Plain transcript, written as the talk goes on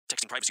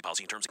Texting privacy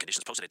policy and terms and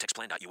conditions posted at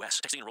textplan.us.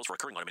 Texting enrolls for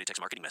recurring automated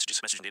text marketing messages.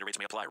 Message and data rates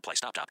may apply. Reply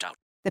stop to opt out.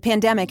 The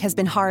pandemic has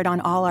been hard on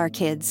all our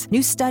kids.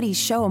 New studies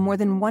show more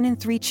than 1 in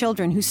 3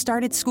 children who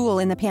started school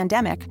in the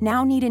pandemic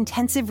now need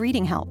intensive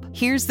reading help.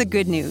 Here's the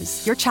good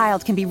news. Your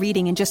child can be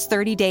reading in just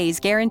 30 days,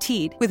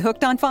 guaranteed, with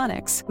Hooked on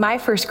Phonics. My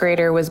first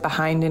grader was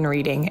behind in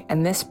reading,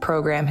 and this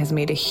program has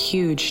made a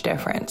huge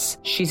difference.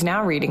 She's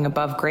now reading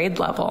above grade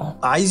level.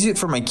 I use it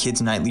for my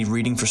kids' nightly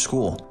reading for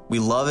school. We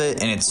love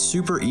it, and it's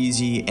super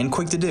easy and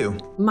quick to do.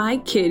 My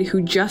kid,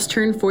 who just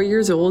turned 4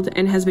 years old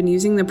and has been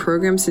using the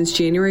program since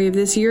January of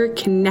this year,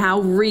 can now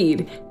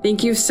read.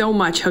 Thank you so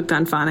much, Hooked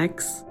on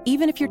Phonics.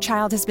 Even if your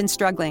child has been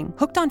struggling,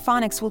 Hooked on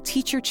Phonics will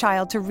teach your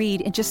child to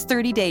read in just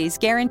 30 days,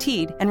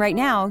 guaranteed. And right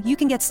now, you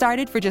can get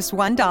started for just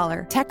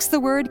 $1. Text the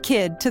word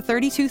KID to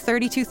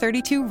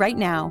 323232 right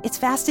now. It's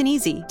fast and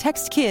easy.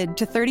 Text KID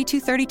to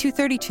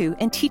 323232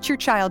 and teach your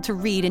child to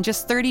read in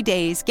just 30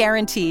 days,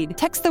 guaranteed.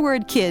 Text the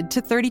word KID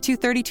to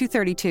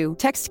 323232.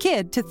 Text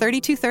KID to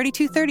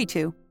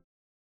 323232.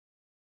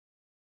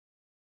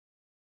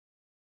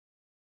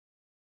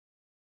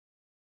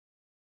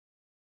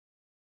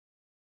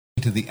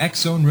 To the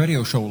X-Zone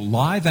Radio Show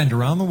live and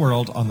around the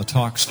world on the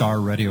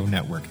Talkstar Radio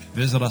Network.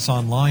 Visit us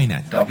online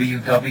at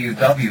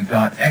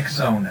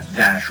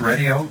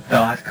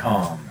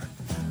www.xzone-radio.com.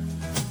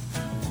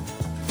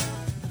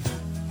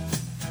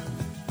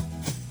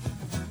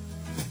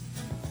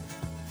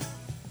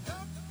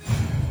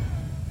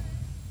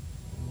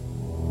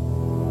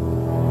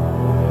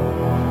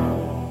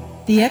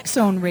 The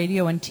X-Zone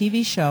radio and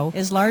TV show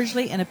is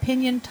largely an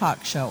opinion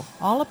talk show.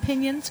 All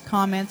opinions,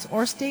 comments,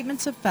 or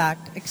statements of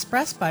fact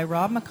expressed by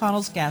Rob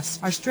McConnell's guests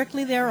are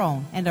strictly their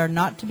own and are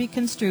not to be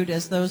construed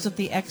as those of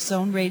the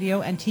X-Zone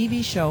radio and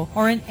TV show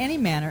or in any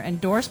manner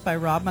endorsed by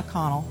Rob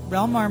McConnell,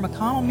 Relmar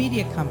McConnell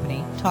Media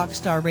Company,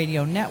 Talkstar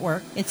Radio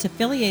Network, its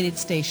affiliated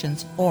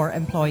stations, or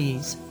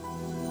employees.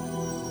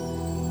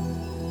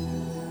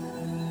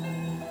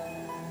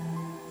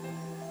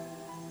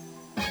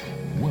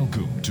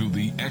 Welcome to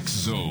the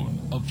X-Zone,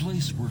 a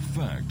place where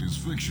fact is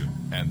fiction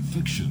and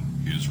fiction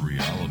is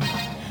reality.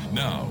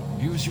 Now,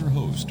 here's your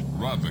host,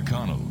 Rob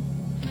McConnell.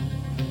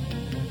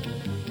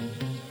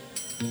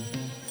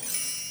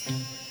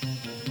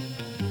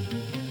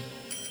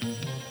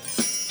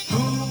 Who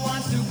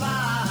wants to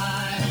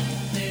buy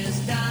this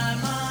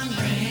diamond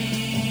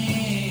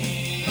ring?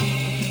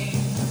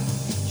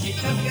 She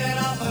took it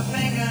off her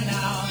finger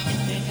now,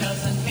 it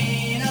doesn't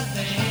mean a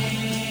thing.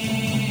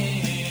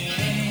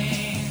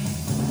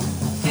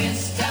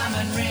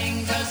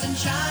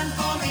 Shine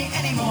for me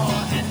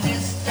anymore, and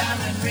this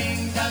diamond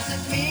ring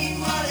doesn't mean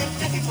what it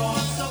did before.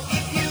 So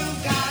if you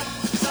got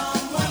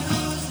someone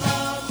whose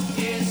love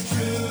is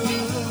true,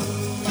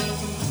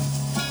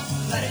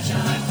 let it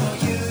shine for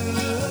you.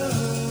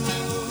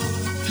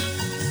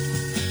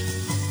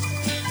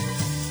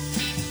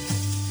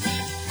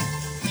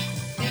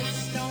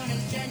 This stone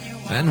is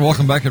genuine. And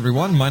welcome back,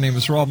 everyone. My name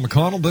is Rob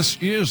McConnell. This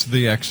is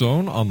the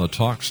X-Zone on the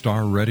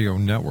Talkstar Radio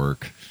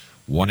Network.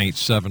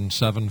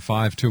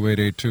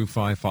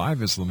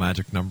 1-877-528-8255 is the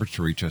magic number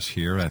to reach us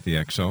here at the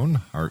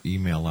X-Zone. Our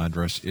email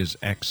address is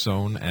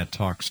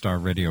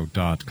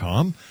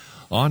xzone@talkstarradio.com.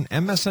 On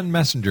MSN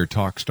Messenger,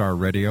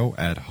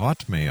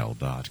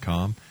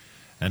 talkstarradio@hotmail.com.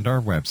 And our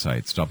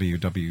websites,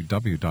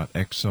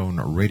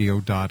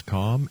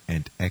 www.xzoneradio.com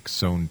and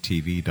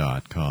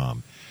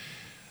xzonetv.com.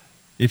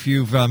 If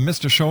you've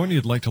missed a show and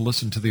you'd like to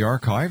listen to the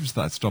archives,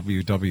 that's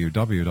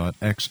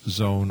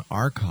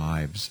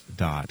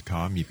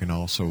www.xzonearchives.com. You can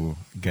also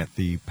get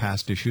the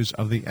past issues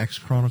of the X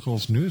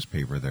Chronicles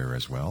newspaper there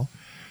as well.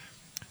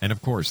 And,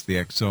 of course, the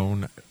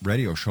X-Zone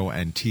radio show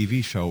and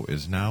TV show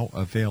is now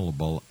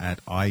available at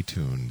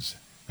iTunes.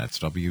 That's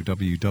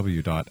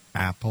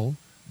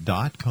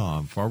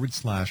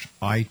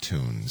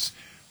www.apple.com/iTunes.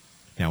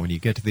 Now, when you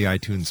get to the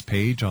iTunes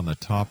page on the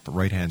top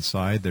right-hand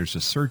side, there's a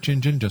search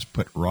engine. Just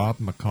put Rob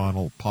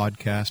McConnell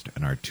Podcast,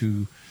 and our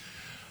two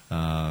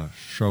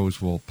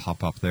shows will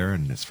pop up there,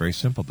 and it's very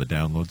simple. The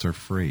downloads are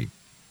free.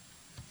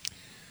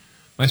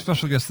 My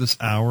special guest this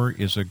hour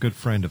is a good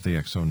friend of the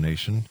X-Zone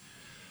Nation.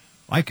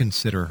 I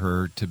consider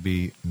her to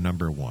be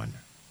number one.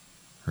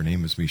 Her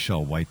name is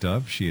Michelle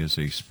WHITEDOVE. She is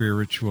a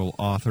spiritual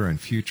author and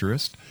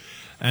futurist.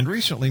 And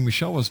recently,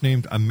 Michelle was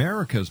named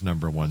America's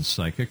 #1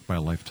 psychic by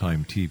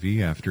Lifetime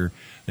TV after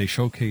they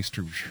showcased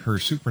her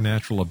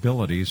supernatural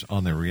abilities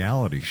on their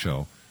reality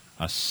show,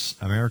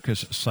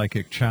 America's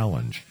Psychic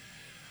Challenge,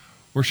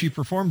 where she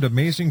performed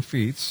amazing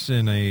feats.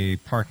 In a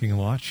parking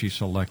lot, she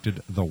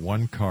selected the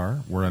one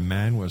car where a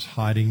man was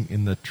hiding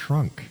in the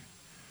trunk.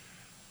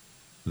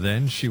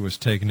 Then she was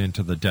taken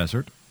into the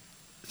desert,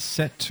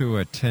 set to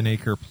a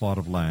 10-acre plot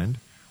of land,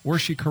 where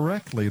she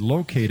correctly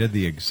located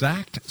the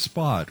exact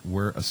spot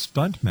where a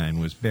stuntman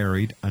was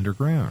buried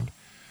underground.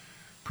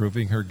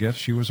 Proving her gift,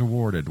 she was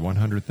awarded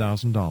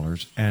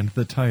 $100,000 and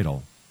the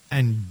title,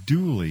 and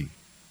duly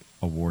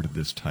awarded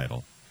this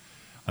title,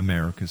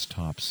 America's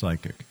Top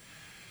Psychic.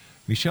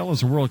 Michelle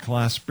is a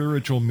world-class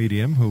spiritual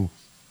medium who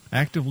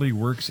actively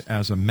works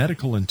as a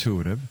medical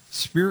intuitive,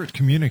 spirit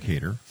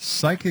communicator,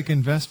 psychic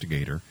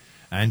investigator,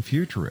 and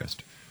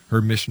futurist.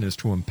 Her mission is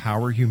to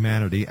empower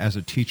humanity as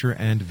a teacher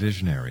and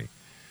visionary.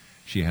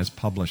 She has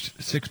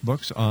published 6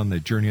 books on the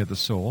journey of the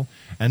soul,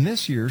 and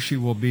this year she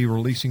will be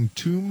releasing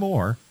 2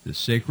 more, The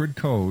Sacred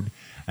Code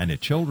and a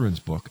children's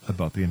book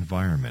about the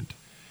environment.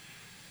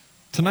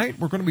 Tonight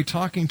we're going to be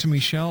talking to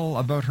Michelle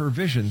about her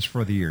visions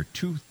for the year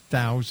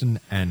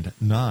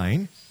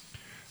 2009.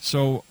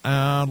 So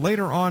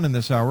later on in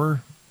this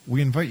hour,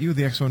 we invite you,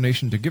 the X-Zone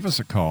Nation, to give us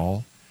a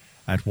call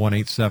at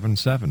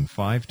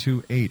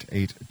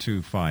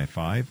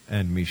 1-877-528-8255.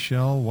 And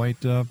Michelle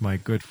WHITEDOVE, my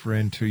good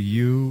friend, to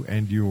you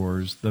and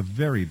yours, the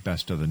very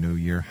best of the new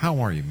year. How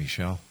are you,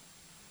 Michelle?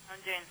 I'm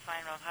doing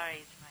fine, Rob. How are you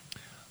tonight?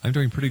 I'm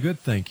doing pretty good,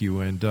 thank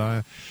you. And,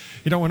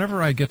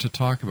 whenever I get to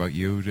talk about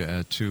you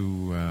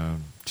to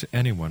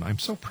anyone, I'm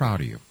so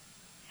proud of you.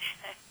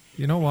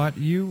 You know what?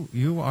 You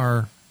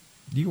are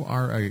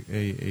a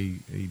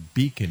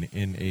beacon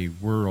in a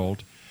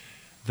world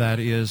that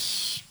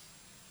is,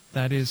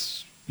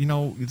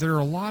 there are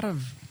a lot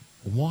of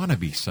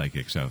wannabe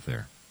psychics out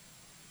there.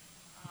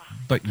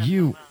 But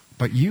you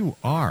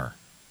are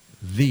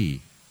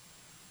the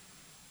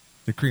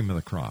cream of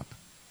the crop.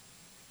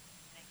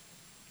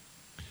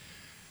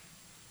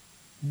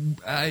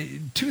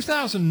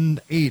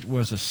 2008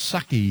 was a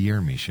sucky year,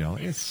 Michelle.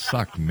 It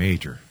sucked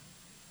major.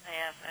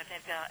 Yes, I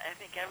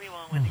think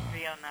everyone would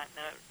agree on that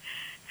note.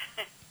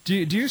 Do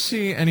you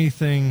see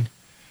anything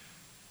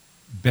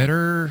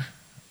better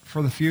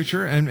for the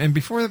future? And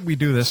before we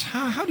do this,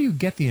 how do you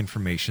get the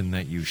information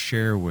that you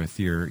share with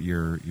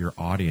your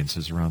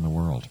audiences around the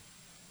world?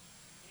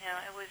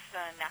 I was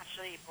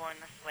naturally born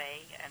this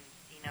way, and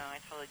I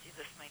told you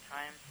this many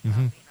times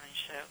Mm-hmm. being on the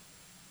show,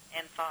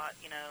 and thought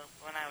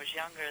when I was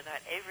younger that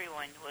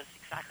everyone was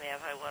exactly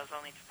as I was,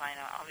 only to find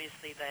out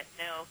obviously that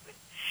no,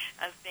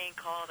 I was being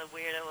called a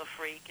weirdo, a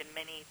freak, and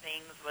many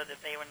things, whether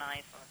they were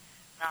nice or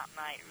not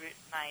nice,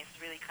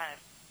 really kind of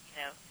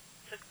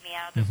took me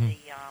out of the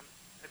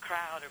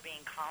crowd or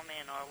being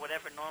common or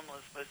whatever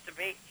normal is supposed to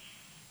be.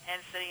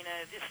 And so,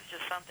 this is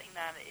just something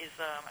that is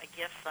a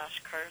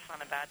gift/curse. On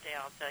a bad day,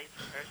 I'll tell you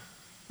it's a curse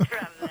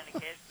rather than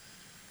a gift.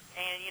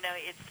 And,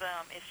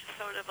 it's just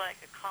sort of like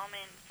a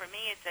common, for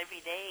me, it's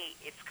every day.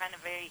 It's kind of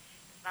it's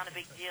not a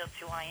big deal. It's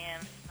who I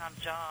am. It's not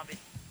a job.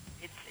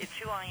 It's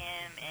who I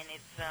am, and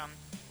it's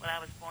what I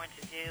was born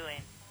to do.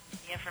 And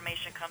the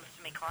information comes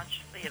to me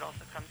consciously. It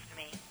also comes to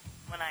me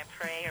when I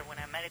pray or when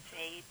I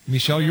meditate.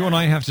 Michelle, you and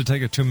I have to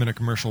take a 2-minute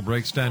commercial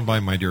break. Stand by,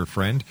 my dear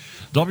friend.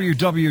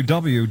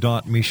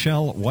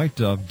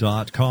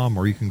 www.michellewhitedove.com,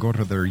 or you can go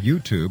to their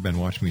YouTube and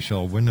watch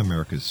Michelle win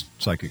America's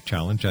Psychic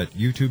Challenge at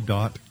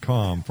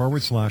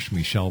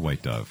youtube.com/Michelle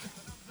WhiteDove.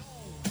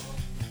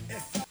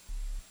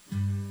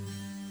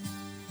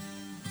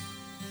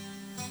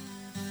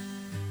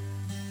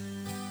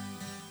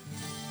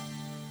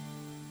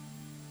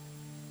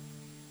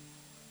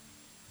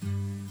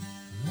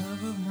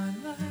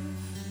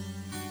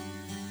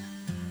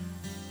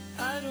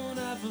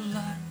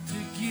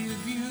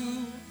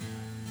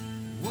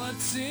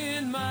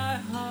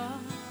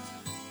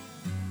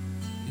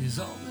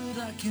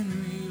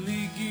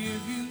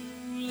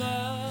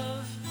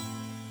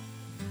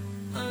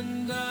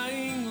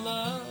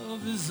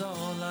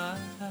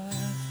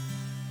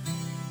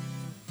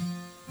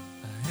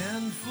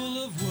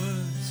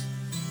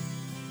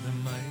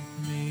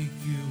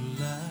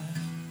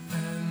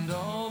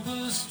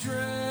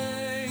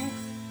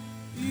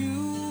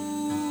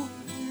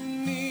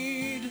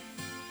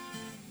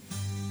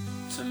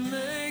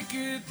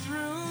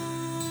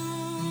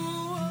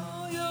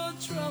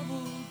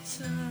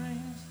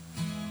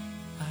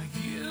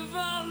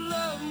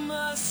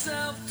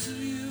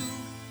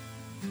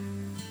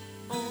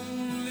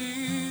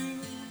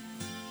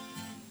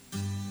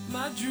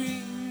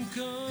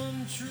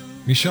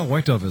 Michelle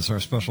WhiteDove is our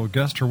special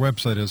guest. Her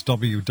website is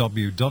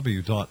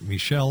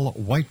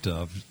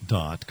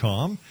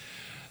www.michellewhitedove.com.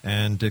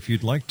 And if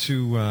you'd like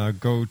to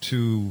go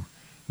to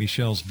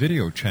Michelle's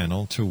video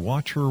channel to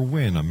watch her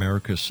win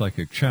America's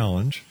Psychic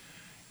Challenge,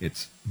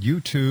 it's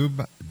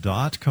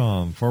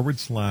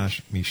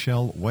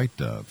youtube.com/Michelle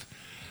WhiteDove.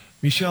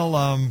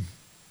 Michelle,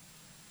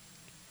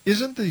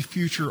 isn't the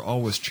future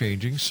always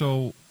changing?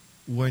 So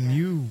when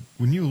you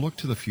look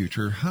to the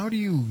future, how do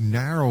you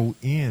narrow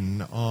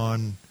in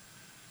on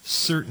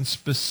certain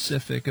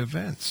specific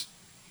events?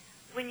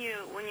 When you're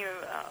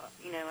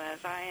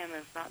as I am,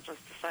 as not just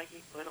a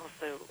psychic, but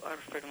also I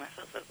refer to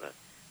myself as a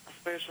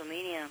spiritual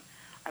medium.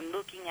 I'm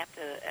looking at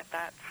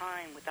that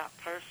time with that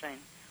person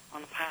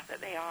on the path that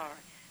they are,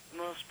 the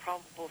most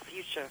probable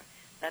future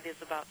that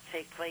is about to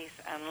take place,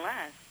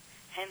 unless,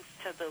 hence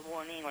to the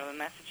warning or the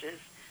messages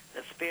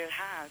that Spirit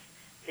has,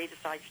 they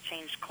decide to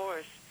change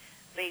course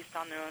based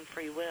on their own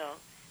free will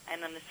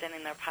and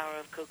understanding their power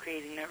of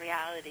co-creating their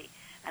reality,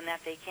 and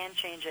that they can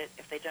change it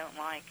if they don't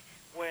like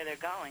where they're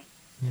going.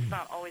 It's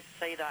not always to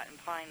say that,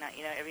 implying that,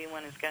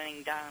 everyone is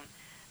going down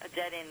a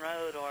dead-end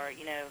road or,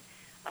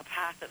 a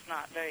path that's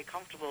not very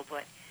comfortable,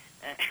 but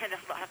and a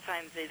lot of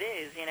times it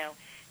is,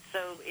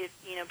 So,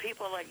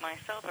 people like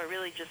myself are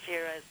really just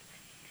here as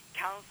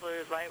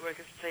counselors, light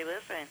workers, to say,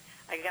 listen,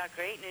 I got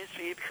great news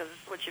for you because this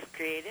is what you've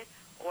created.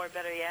 Or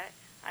better yet,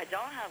 I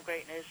don't have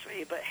great news for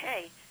you, but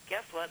hey,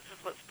 guess what? This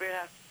is what Spirit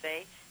has to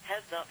say.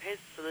 Heads up, here's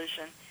the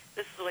solution.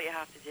 This is what you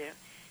have to do.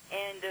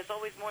 And there's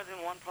always more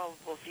than one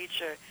probable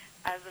future.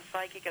 As a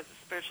psychic, as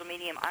a spiritual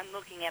medium, I'm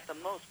looking at the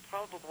most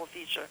probable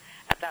future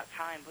at that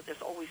time, but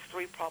there's always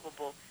 3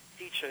 probable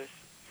futures,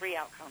 3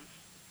 outcomes.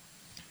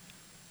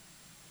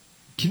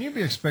 Can you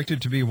be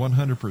expected to be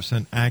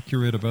 100%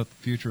 accurate about the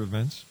future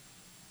events?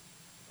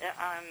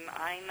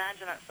 I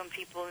imagine that some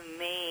people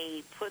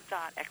may put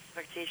that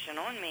expectation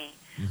on me,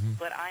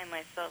 but I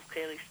myself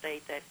clearly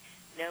state that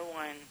no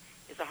one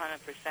is 100%,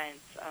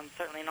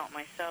 certainly not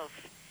myself.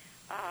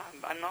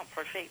 I'm not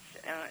perfect,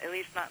 at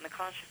least not in the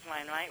conscious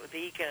mind, right, with the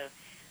ego.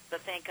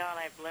 But thank God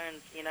I've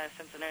learned,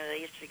 since an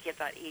early age to get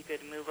that ego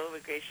to move over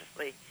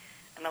graciously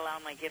and allow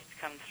my gift to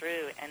come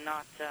through and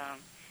not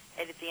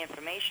edit the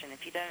information.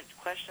 If you don't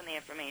question the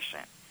information,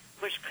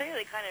 which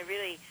clearly kind of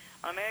really,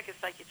 on America's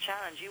Psychic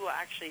Challenge, you will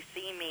actually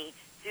see me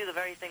do the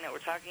very thing that we're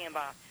talking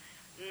about,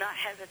 not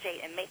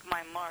hesitate and make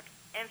my mark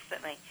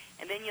instantly.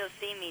 And then you'll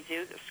see me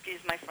do,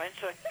 excuse my French,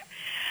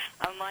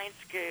 a mind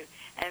screw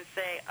and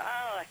say,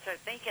 I start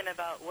thinking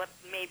about what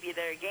maybe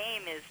their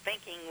game is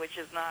thinking, which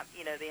is not,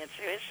 the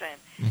intuition,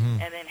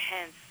 and then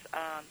hence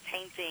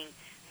tainting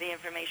the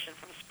information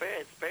from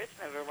Spirit. Spirit's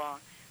never wrong,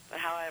 but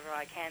however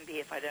I can be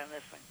if I don't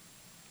listen.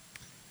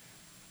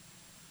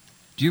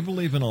 Do you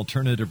believe in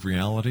alternative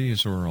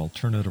realities or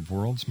alternative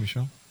worlds,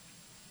 Michelle?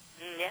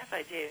 Yes,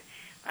 I do.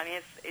 I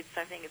mean,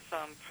 I think it's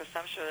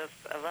presumptuous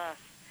of us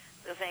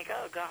to think,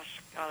 oh gosh,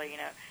 golly,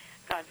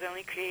 God's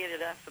only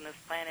created us on this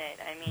planet.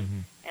 I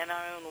mean, in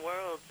our own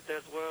worlds,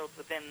 there's worlds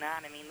within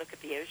that. I mean, look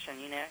at the ocean,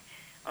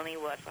 only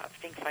I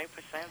think 5%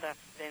 of that's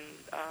been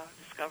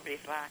discovery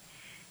fact.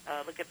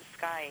 Look at the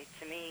sky.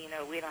 To me,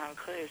 we don't have a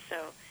clue.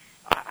 So,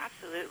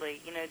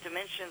 absolutely,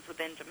 dimensions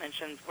within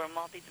dimensions. We're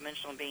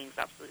multi-dimensional beings,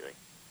 absolutely.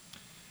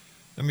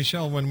 Now,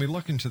 Michelle, when we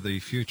look into the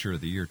future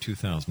of the year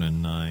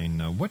 2009,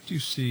 what do you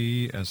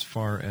see as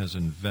far as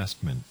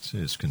investment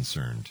is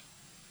concerned?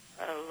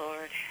 Oh,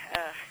 Lord.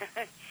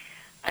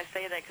 I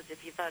say that because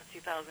if you thought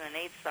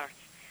 2008 sucked,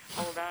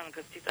 hold on,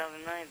 because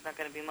 2009 is not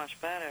going to be much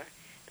better.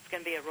 It's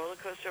going to be a roller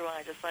coaster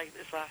ride, just like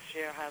this last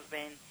year has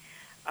been.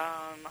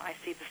 I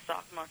see the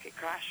stock market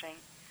crashing.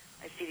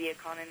 I see the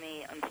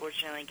economy,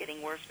 unfortunately,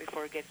 getting worse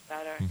before it gets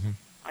better.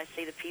 I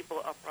see the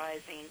people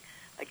uprising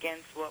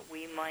against what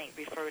we might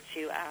refer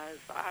to as,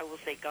 I will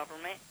say,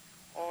 government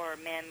or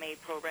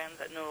man-made programs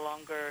that no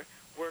longer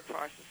work for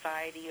our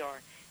society,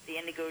 or the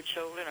indigo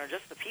children, or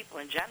just the people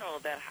in general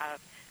that have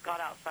got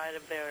outside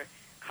of their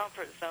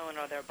comfort zone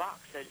or their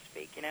box, so to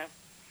speak, Yeah.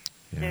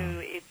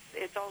 So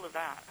it's all of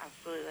that,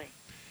 absolutely.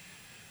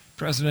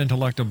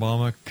 President-elect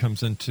Obama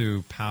comes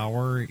into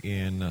power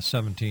in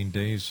 17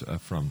 days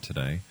from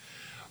today.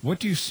 What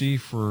do you see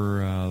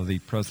for the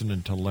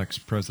president-elect's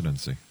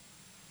presidency?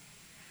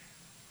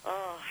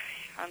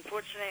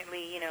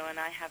 Unfortunately, and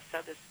I have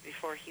said this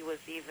before he was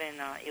even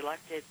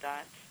elected,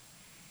 that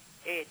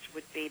there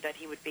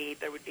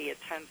would be a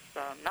tense,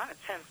 not a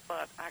tense,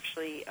 but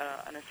actually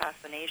an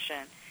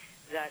assassination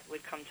that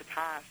would come to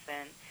pass.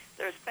 And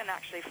there's been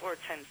actually 4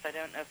 attempts. I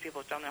don't know if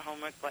people have done their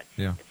homework, but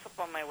it's up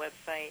on my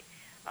website.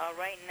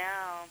 Right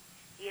now,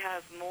 he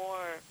has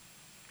more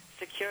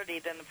security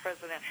than the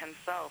president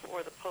himself,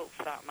 or the Pope,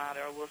 for that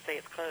matter. We'll say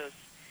it's close.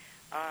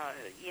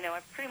 I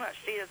pretty much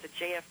see it as a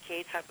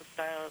JFK type of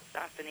style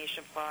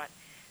assassination plot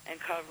and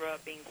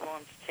cover-up being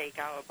formed to take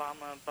out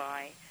Obama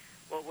by,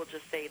 well, we'll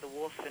just say the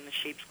wolf in the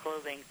sheep's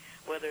clothing,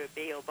 whether it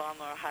be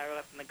Obama or higher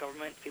up in the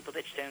government, people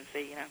that you don't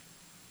see,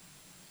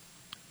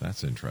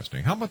 That's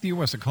interesting. How about the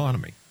U.S.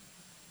 economy?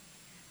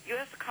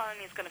 U.S.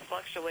 economy is going to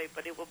fluctuate,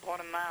 but it will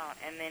bottom out,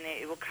 and then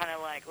it will kind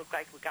of look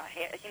like we got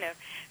hit,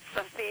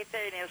 some faith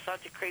there, and it'll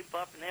start to creep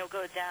up, and it'll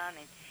go down,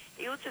 and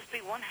it will just be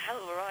one hell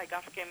of a ride.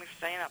 God forgive me for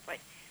saying that, but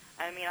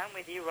I mean, I'm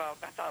with you, Rob.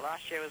 I thought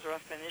last year was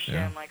rough, and this year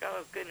I'm like,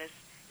 oh, goodness,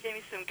 give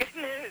me some good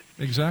news.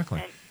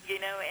 Exactly. And,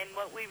 and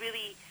what we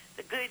really,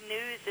 the good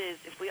news is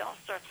if we all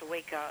start to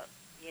wake up,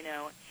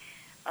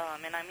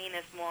 and I mean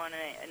this more on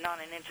not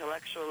an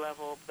intellectual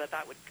level, but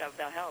that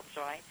helps,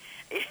 right?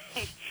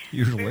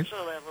 Usually.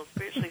 Spiritual level,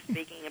 spiritually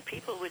speaking, and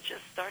people would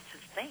just start to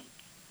think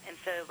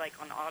instead of like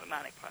on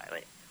automatic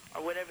pilot,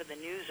 or whatever the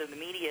news or the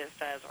media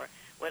says, or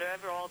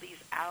whatever all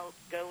these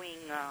outgoing,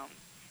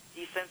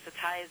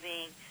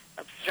 desensitizing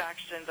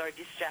abstractions or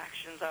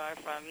distractions are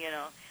from,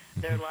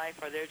 their life,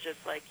 or they're just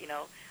like,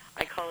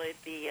 I call it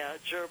the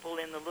gerbil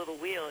in the little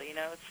wheel,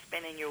 it's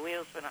spinning your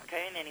wheels but not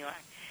going anywhere.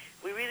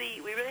 We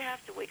really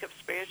have to wake up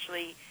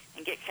spiritually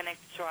and get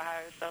connected to our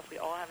higher self. We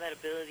all have that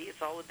ability.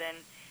 It's all within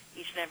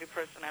each and every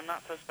person. I'm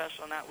not so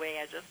special in that way.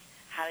 I just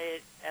had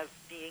it as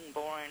being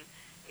born,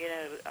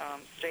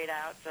 straight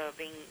out, so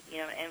being,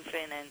 an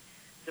infant, and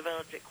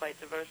developed it quite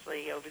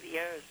diversely over the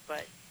years.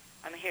 But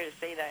I'm here to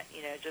say that,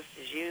 just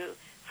as you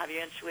have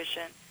your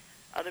intuition,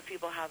 other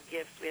people have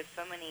gifts. We have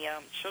so many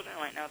children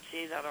right now,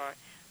 too, that are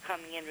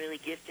coming in really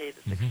gifted.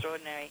 It's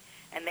extraordinary.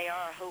 And they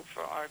are a hope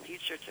for our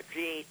future to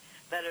create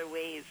better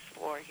ways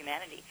for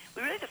humanity.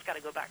 We really just got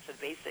to go back to the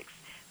basics.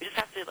 we just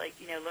have to, like,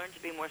 learn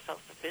to be more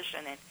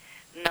self-sufficient and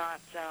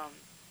not,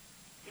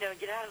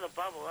 get out of the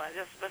bubble.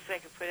 That's the best way I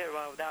could put it,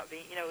 Rob, without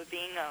being,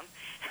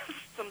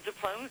 some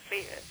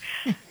diplomacy.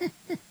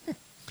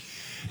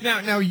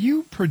 Now,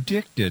 you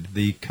predicted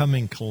the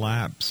coming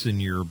collapse in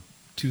your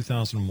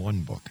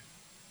 2001 book.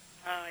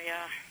 Oh,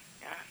 yeah,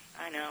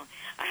 I know.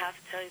 I have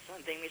to tell you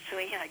something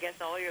between, I guess,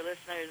 all your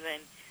listeners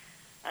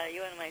and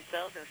you and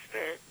myself in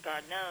spirit,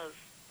 God knows,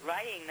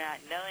 writing that,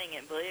 knowing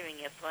it, believing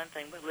it's one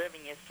thing, but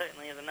living it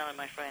certainly is another,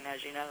 my friend,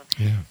 as you know.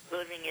 Yeah.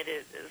 Living it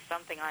is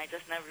something I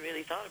just never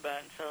really thought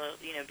about until,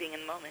 being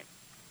in the moment.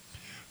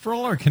 For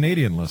all our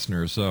Canadian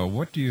listeners,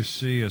 what do you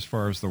see as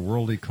far as the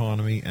world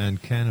economy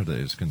and Canada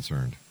is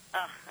concerned?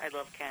 Oh, I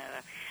love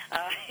Canada.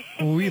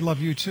 Well, we love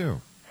you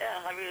too.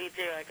 Yeah, I really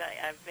do.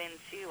 I've been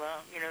to,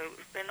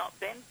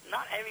 been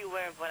not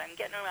everywhere, but I'm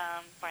getting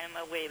around, finding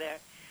my way there.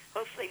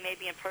 Hopefully,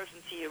 maybe in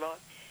person to you, Rob.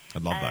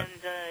 I'd love that.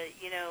 And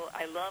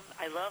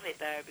I love it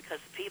there because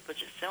the people are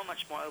just so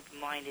much more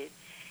open-minded,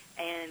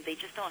 and they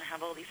just don't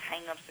have all these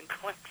hang-ups and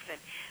quirks and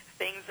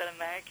things that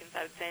Americans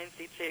have a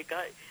tendency to.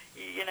 God,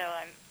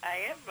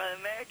 I am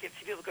American.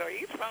 People go, "Are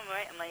you from?"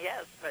 Right? I'm like,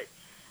 yes, but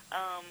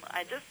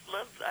I just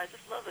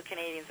love the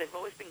Canadians. They've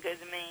always been good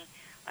to me.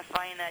 I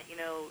find that you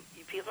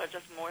people are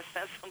just more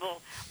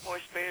sensible, more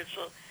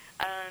spiritual.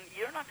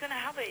 You're not going to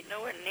have it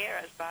nowhere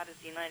near as bad as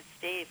the United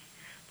States.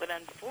 But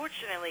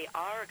unfortunately,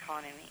 our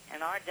economy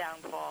and our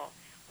downfall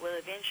will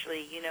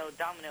eventually,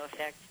 domino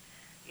effect,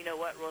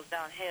 what rolls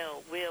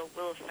downhill will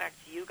affect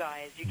you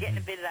guys. You're getting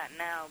a bit of that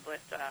now, but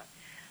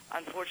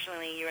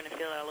unfortunately, you're going to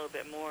feel that a little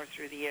bit more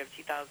through the year of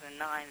 2009,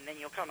 and then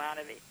you'll come out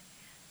of it.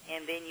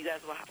 And then you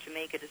guys will have to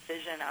make a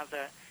decision as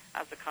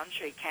a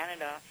country,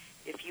 Canada,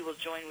 if you will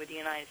join with the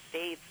United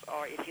States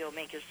or if you'll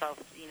make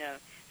yourself,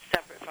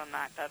 separate from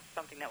that. That's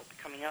something that will be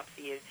coming up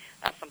for you.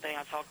 That's something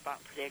I'll talk about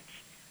and predict.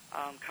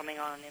 Coming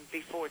on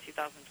before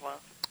 2012.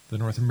 The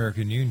North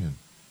American Union.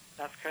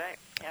 That's correct,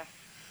 yes.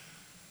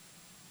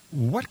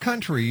 What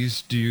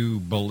countries do you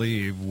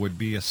believe would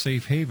be a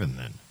safe haven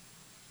then?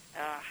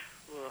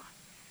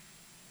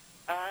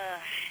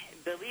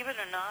 Believe it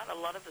or not, a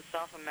lot of the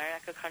South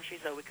America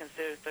countries that we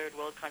consider third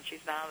world countries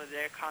now, that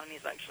their economy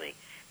is actually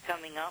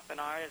coming up and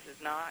ours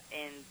is not,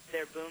 and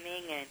they're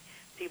booming and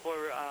people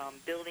are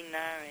building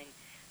there, and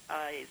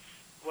it's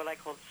what I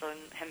call the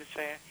Southern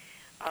Hemisphere.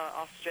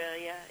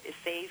 Australia is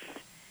safe.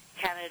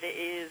 Canada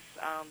is,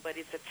 but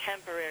it's a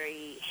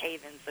temporary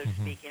haven, so to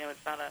speak.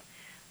 It's not a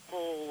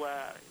full,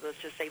 let's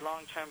just say,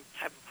 long-term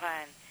type of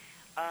plan.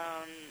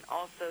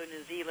 Also,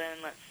 New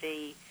Zealand, let's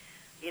see.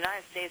 The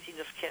United States, you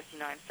just kiss the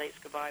United States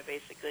goodbye,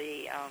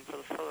 basically,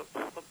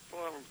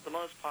 for the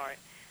most part.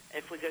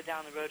 If we go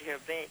down the road here a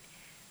bit,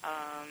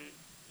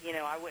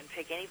 I wouldn't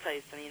pick any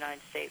place in the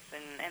United States,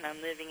 and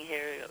I'm living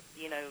here,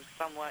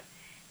 somewhat,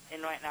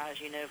 and right now, as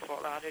you know,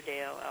 Fort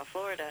Lauderdale,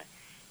 Florida.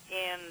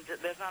 And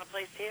there's not a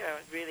place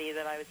here, really,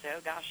 that I would say,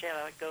 oh, gosh, yeah,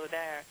 I'd go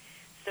there.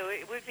 So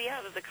it would be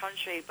out of the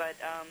country, but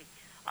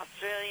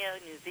Australia,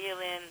 New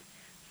Zealand,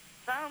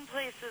 some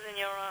places in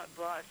Europe,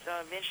 but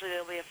eventually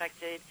they'll be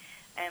affected.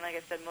 And like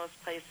I said, most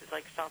places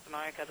like South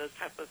America, those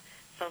type of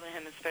Southern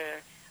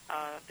Hemisphere,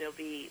 they'll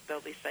be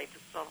safe.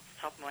 It's off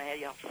the top of my head.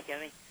 You'll have to forgive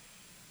me.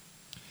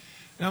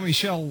 Now,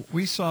 Michelle,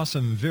 we saw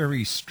some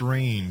very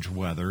strange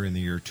weather in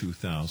the year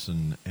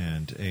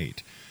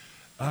 2008.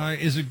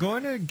 Is it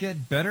going to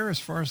get better as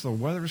far as the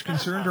weather is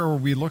concerned, or are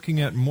we looking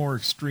at more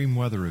extreme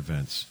weather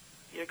events?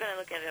 You're going to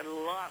look at a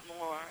lot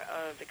more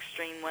of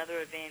extreme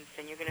weather events,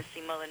 and you're going to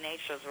see Mother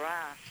Nature's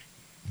wrath.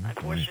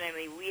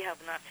 Unfortunately, we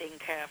have not taken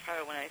care of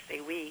her. When I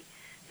say we,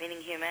 meaning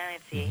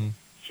humanity,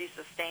 she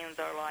sustains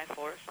our life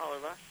force, all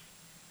of us.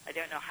 I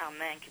don't know how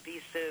man could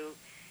be so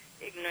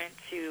ignorant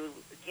to,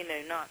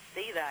 not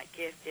see that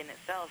gift in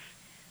itself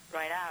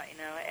right out,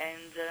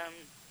 and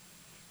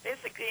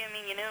basically,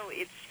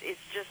 it's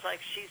just like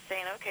she's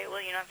saying, okay,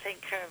 well, you're not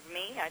taking care of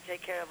me. I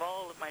take care of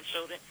all of my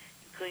children,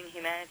 including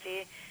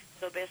humanity.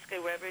 So basically,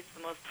 wherever it's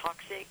the most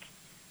toxic,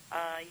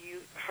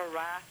 her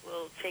wrath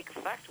will take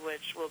effect,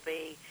 which will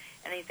be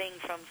anything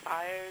from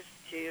fires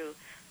to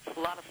a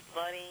lot of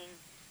flooding,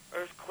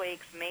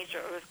 earthquakes,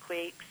 major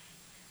earthquakes,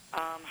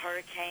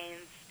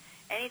 hurricanes,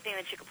 anything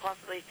that you could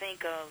possibly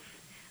think of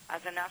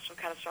as a natural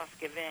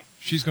catastrophic event.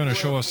 She's going to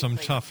show us some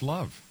tough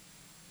love.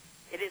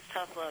 It is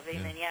tough love,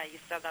 amen. Yeah, you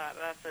said that.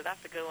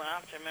 That's a good one. I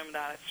have to remember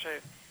that. It's true.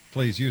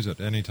 Please use it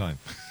anytime.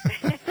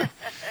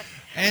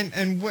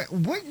 And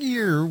what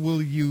year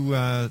will you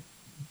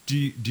do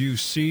you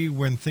see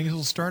when things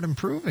will start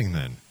improving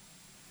then?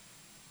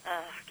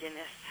 Oh,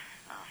 goodness.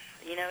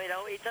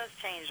 It does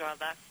change, Rob.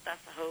 That's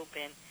the hope,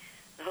 and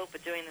the hope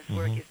of doing this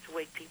work is to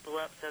wake people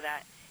up so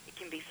that it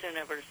can be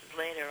sooner versus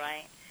later,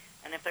 right?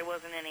 And if there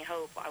wasn't any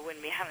hope, I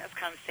wouldn't be having this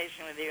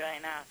conversation with you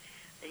right now.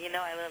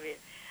 I love you.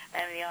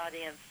 And the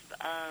audience,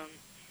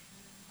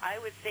 I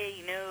would say,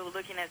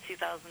 looking at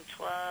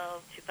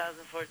 2012,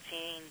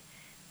 2014,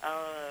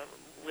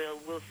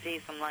 we'll see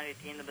some light at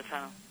the end of the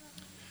tunnel.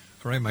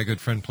 All right, my good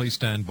friend, please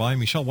stand by.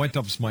 Michelle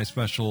Whitedove's my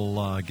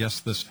special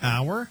guest this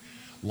hour.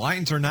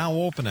 Lines are now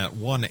open at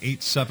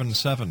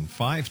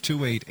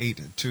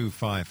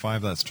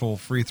 1-877-528-8255. That's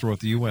toll-free throughout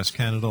the U.S.,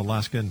 Canada,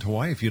 Alaska, and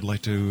Hawaii if you'd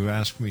like to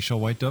ask Michelle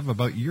Whitedove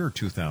about your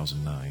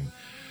 2009.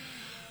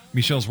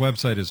 Michelle's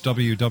website is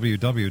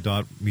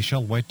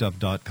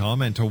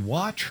www.michellewhitedove.com, and to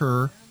watch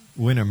her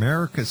win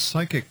America's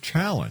Psychic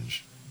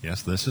Challenge,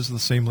 yes, this is the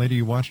same lady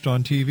you watched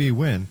on TV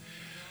win,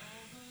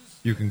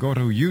 you can go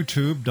to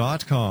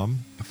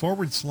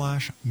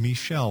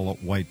youtube.com/Michelle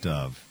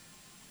Whitedove.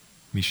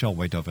 Michelle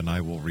Whitedove and I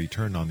will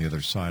return on the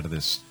other side of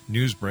this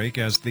news break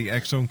as the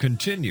X-Zone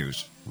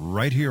continues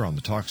right here on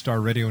the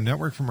Talkstar Radio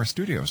Network from our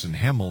studios in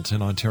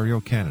Hamilton, Ontario,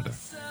 Canada.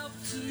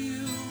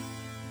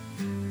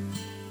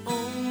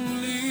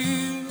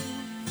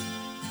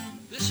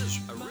 This is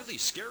a really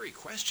scary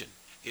question.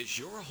 Is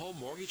your home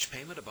mortgage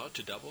payment about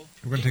to double?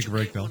 We're going to take a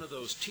break, Bill. One of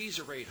those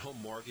teaser rate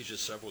home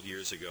mortgages several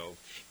years ago.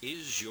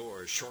 Is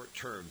your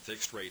short-term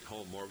fixed rate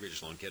home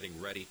mortgage loan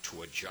getting ready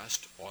to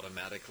adjust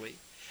automatically?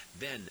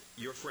 Then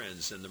your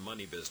friends in the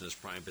money business,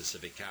 Prime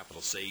Pacific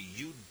Capital, say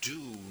you do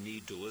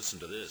need to listen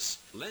to this.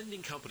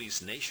 Lending companies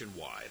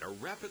nationwide are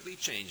rapidly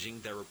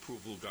changing their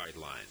approval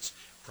guidelines.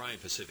 Prime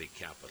Pacific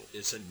Capital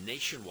is a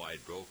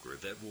nationwide broker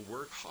that will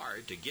work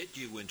hard to get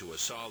you into a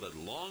solid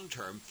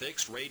long-term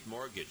fixed-rate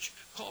mortgage.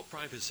 Call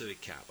Prime Pacific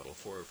Capital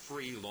for a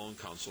free loan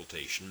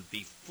consultation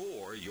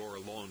before your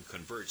loan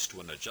converts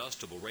to an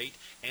adjustable rate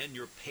and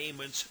your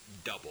payments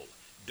double.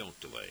 Don't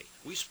delay.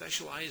 We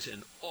specialize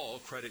in all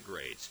credit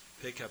grades.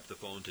 Pick up the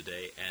phone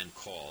today and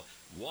call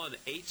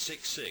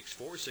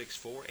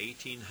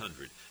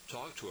 1-866-464-1800.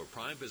 Talk to a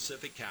Prime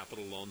Pacific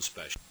Capital loan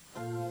specialist.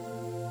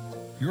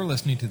 You're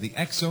listening to the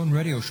X-Zone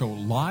Radio Show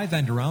live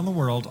and around the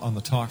world on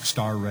the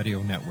Talkstar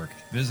Radio Network.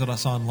 Visit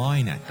us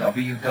online at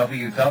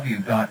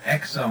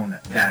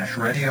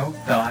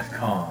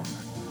www.xzone-radio.com.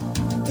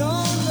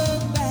 Don't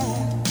look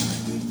back,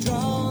 we've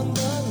drawn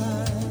the line.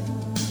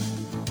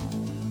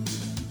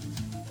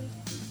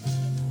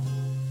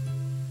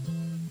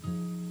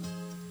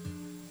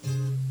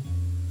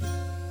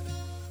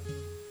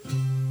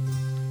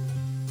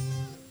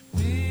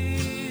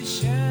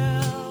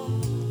 Michelle,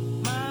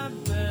 my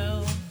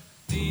belle,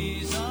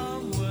 these are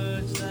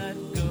words that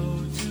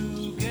go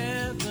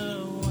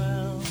together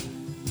well.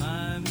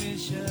 My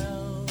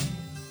Michelle,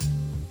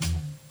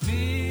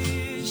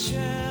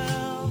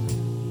 Michelle,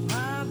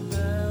 my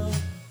belle,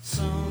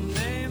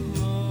 someday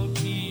more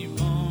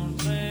keep on,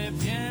 play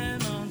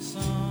bien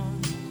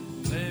ensemble,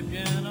 play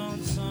bien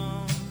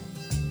ensemble.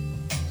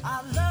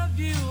 I love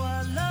you,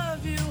 I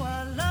love you,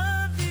 I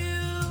love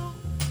you.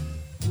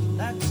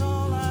 That's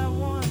all I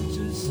want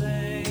to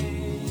say.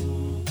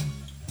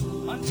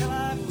 Until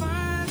I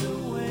find a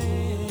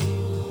way,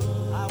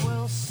 I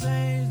will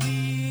say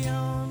the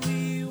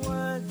only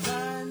words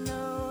I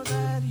know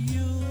that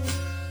you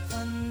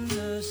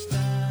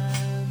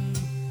understand.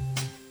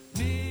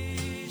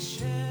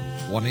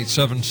 Michelle.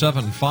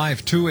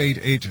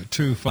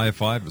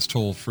 1-877-528-8255 is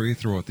toll-free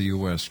throughout the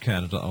U.S.,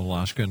 Canada,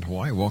 Alaska, and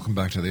Hawaii. Welcome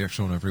back to the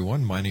X-Zone,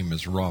 everyone. My name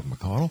is Rob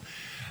McConnell.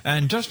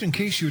 And just in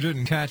case you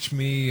didn't catch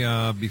me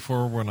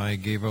before when I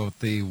gave out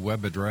the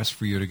web address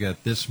for you to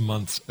get this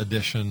month's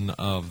edition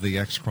of the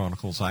X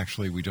Chronicles,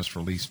 actually we just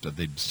released the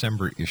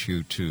December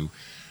issue to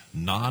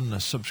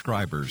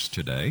non-subscribers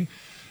today.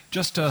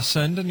 Just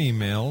send an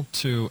email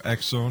to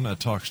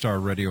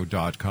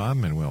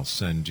xzone@talkstarradio.com and we'll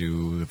send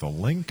you the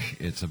link.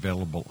 It's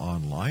available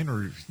online,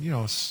 or, you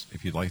know,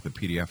 if you'd like the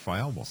PDF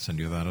file, we'll send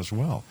you that as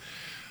well.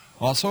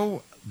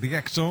 Also, the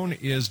X-Zone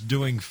is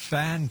doing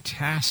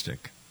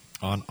fantastic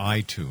on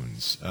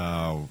iTunes.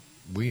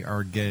 We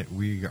are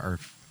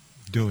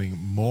doing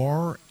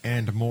more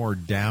and more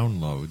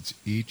downloads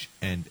each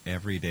and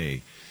every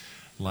day.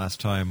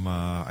 Last time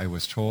I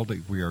was told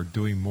that we are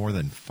doing more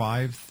than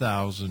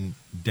 5,000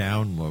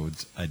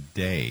 downloads a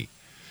day.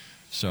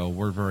 So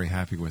we're very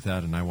happy with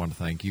that, and I want to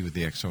thank you,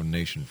 the X-Zone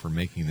Nation, for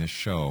making this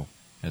show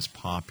as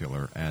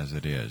popular as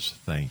it is.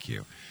 Thank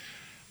you.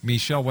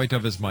 Michelle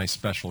Whitedove is my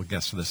special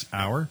guest for this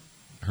hour.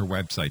 Her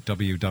website,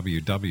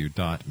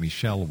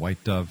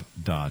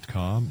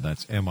 www.michellewhitedove.com.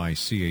 That's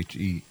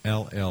MICHELLE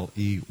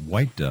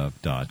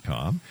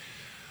Whitedove.com.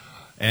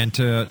 And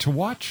to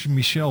watch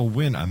Michelle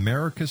win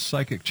America's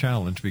Psychic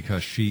Challenge,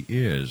 because she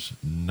is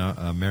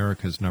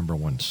America's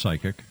 #1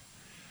 psychic,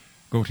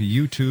 go to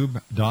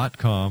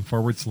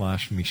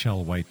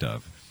youtube.com/Michelle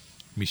Whitedove.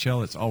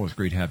 Michelle, it's always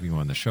great having you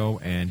on the show.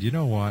 And you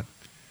know what?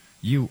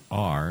 You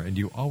are, and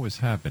you always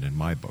have been in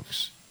my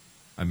books,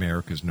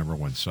 America's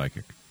 #1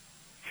 psychic.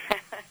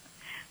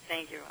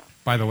 Thank you, Rob.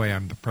 By the way,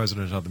 I'm the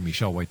president of the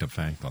Michelle Whitedove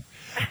fan club.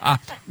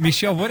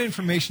 Michelle, what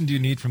information do you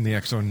need from the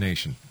X-Zone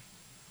Nation?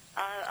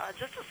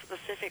 Just a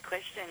specific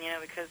question,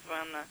 because we're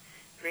on the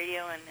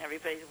radio and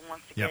everybody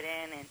wants to get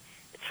in, and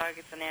it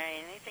targets an area.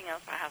 And anything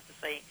else I have to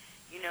say,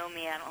 you know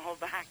me, I don't hold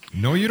back.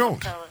 No, you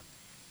don't. Go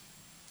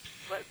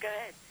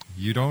ahead.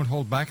 You don't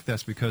hold back.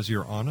 That's because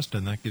you're honest,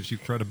 and that gives you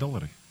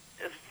credibility.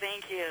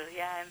 Thank you.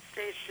 Yeah, and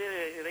stay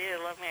true. They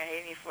either love me or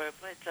hate me for it.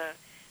 But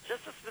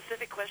just a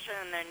specific question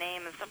and their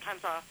name, and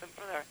sometimes I'll ask them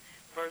for their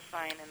birth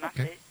sign, and that's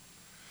it.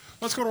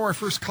 Let's go to our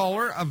first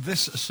caller of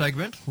this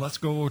segment. Let's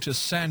go to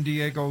San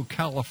Diego,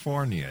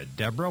 California.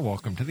 Deborah,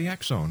 welcome to the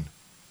X Zone.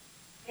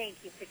 Thank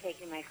you for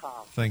taking my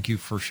call. Thank you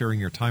for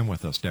sharing your time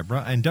with us,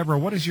 Deborah. And Deborah,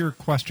 what is your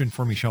question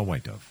for Michelle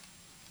Whitedove?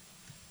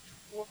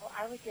 Well,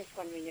 I was just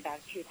wondering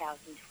about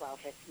 2012,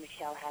 if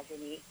Michelle has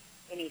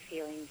any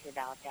feelings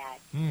about that.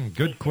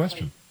 Good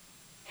question.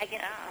 I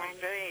guess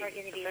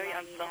It's a very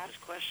unselfish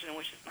question,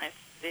 which is nice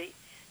to see.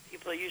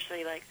 People are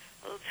usually like,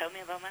 oh, tell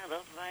me about my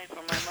love life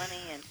or my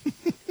money, and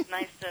it's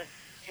nice to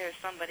hear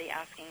somebody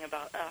asking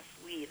about us,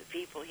 we, the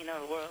people, the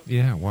world.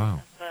 Yeah,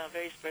 wow. That's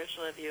very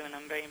spiritual of you, and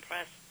I'm very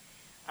impressed.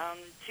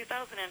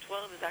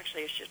 2012 is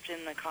actually a shift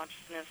in the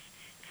consciousness.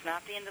 It's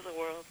not the end of the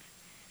world.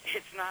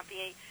 It's not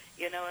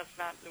it's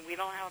not, we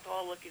don't have to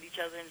all look at each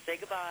other and say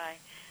goodbye.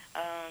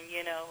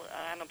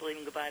 I don't believe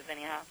in goodbyes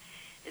anyhow.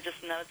 It's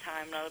just another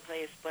time, another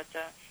place. But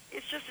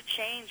it's just a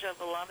change of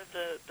a lot of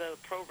the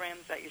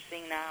programs that you're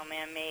seeing now,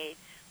 man-made,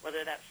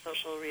 whether that's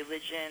social,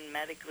 religion,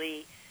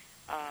 medically,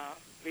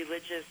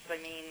 religious,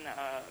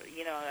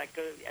 like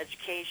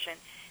education.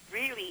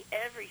 Really,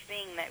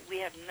 everything that we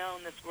have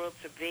known this world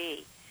to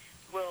be,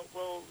 we'll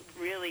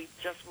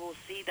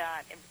see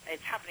that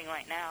it's happening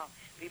right now,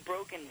 be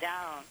broken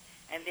down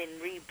and then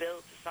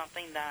rebuilt to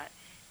something that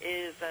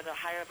is at a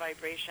higher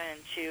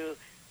vibration to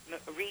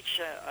reach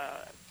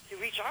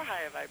our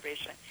higher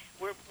vibration.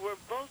 We're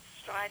both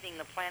striving,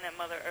 the planet,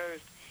 Mother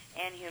Earth,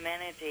 and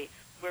humanity.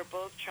 We're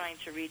both trying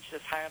to reach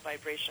this higher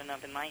vibration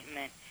of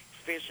enlightenment,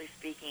 spiritually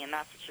speaking, and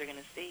that's what you're going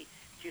to see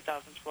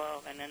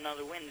 2012 and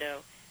another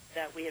window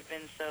that we have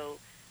been so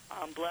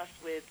blessed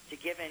with to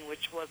given,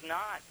 which was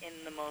not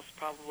in the most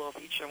probable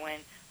future when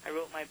I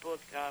wrote my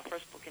book,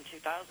 first book in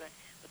 2000,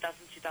 but that's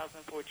in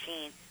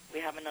 2014. We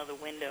have another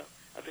window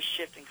of a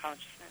shift in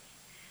consciousness.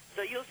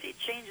 So you'll see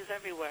changes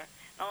everywhere,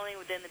 not only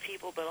within the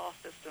people, but all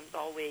systems,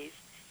 always,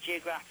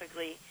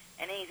 geographically,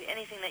 and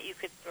anything that you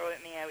could throw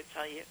at me, I would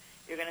tell you,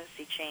 you're going to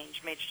see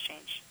change, major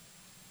change.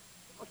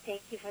 Well,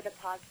 thank you for the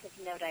positive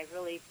note. I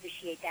really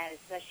appreciate that,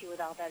 especially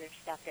with all the other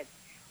stuff,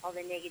 all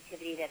the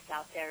negativity that's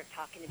out there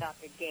talking about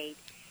the date.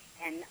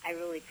 And I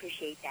really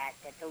appreciate that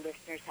the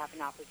listeners have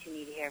an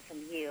opportunity to hear from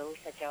you,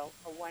 such a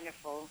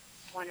wonderful,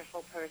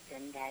 wonderful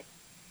person, that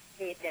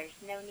there's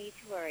no need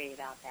to worry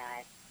about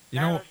that.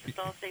 Let's just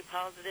all stay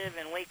positive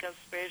and wake up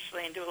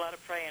spiritually and do a lot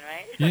of praying,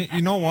 right?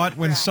 You know what?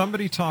 When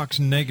somebody talks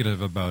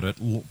negative about it,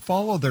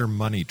 follow their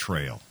money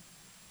trail.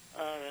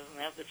 Oh, isn't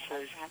that the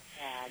truth? That's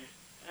sad.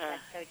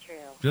 That's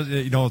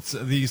so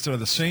true. These are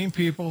the same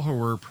people who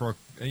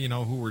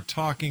were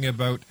talking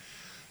about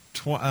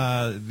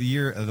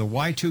the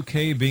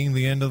Y2K being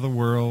the end of the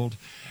world.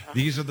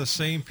 These are the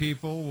same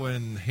people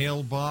when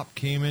Hale Bopp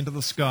came into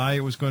the sky,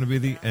 it was going to be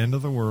the end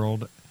of the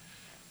world.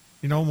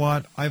 You know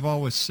what? I've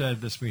always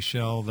said this,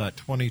 Michelle, that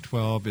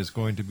 2012 is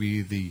going to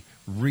be the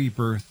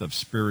rebirth of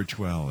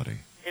spirituality.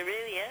 It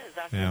really is.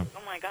 Yeah.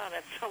 Oh, my God,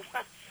 that's so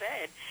well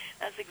said.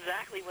 That's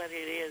exactly what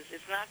it is.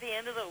 It's not the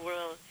end of the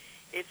world.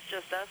 It's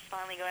just us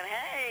finally going,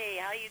 hey,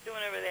 how you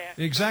doing over there?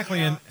 Exactly,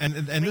 and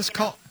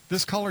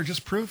this caller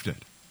just proved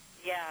it.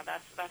 Yeah,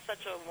 that's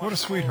such a wonderful... What a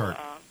sweetheart.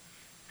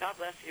 God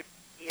bless you.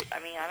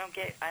 I mean, I don't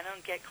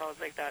get calls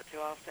like that too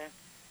often.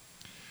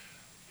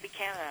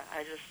 Canada.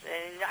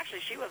 And actually,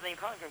 she wasn't even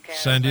calling from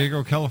Canada. San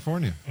Diego,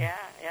 California. Yeah.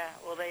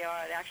 Well, they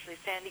are. Actually,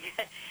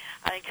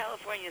 in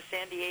California,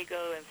 San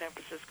Diego and San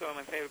Francisco are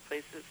my favorite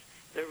places.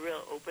 They're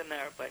real open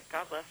there, but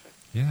God bless them.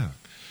 Yeah.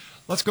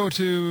 Let's go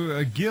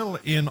to Gil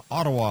in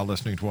Ottawa,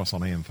 listening to us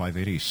on AM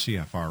 580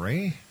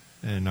 CFRA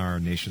in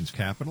our nation's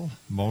capital.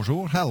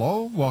 Bonjour.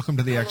 Hello. Welcome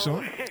to the X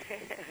Zone.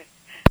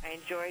 I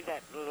enjoyed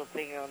that little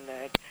thing on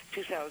the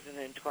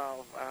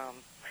 2012.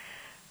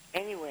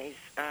 Anyways,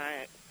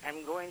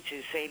 I'm going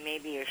to say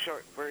maybe a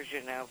short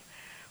version of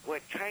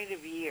what kind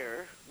of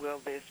year will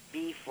this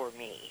be for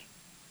me?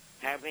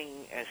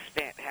 Having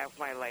spent half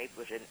my life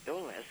with an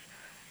illness,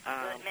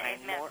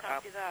 I'm more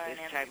up this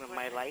time of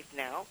my life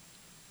now.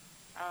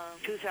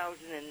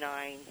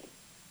 2009.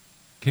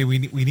 Okay, we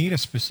need a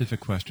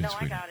specific question,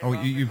 sweetie. Oh,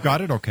 you've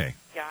got it? Okay.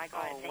 Yeah, I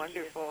got it. Oh,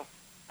 wonderful.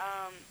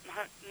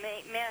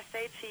 May I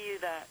say to you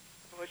that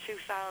for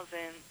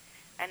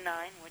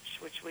 2009,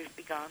 which we've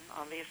begun,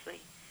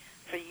 obviously,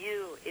 for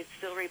you, it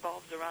still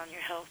revolves around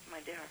your health, my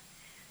dear.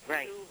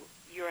 Right.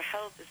 Your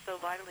health is so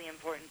vitally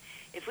important.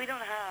 If we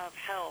don't have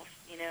health,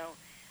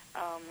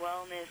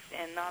 wellness,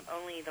 and not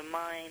only the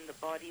mind, the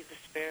body, the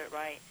spirit,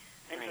 right?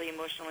 Mentally,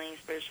 emotionally,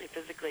 spiritually,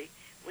 physically,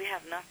 we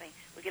have nothing.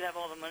 We could have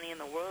all the money in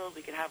the world.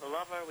 We could have a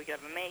lover. We could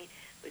have a mate.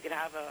 We could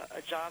have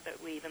a job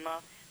that we even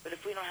love. But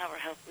if we don't have our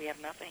health, we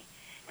have nothing.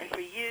 And for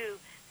you,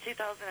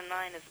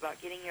 2009 is about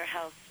getting your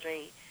health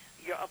straight.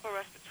 Your upper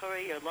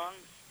respiratory, your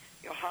lungs,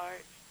 your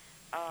heart,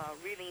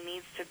 really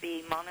needs to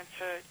be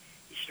monitored.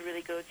 You should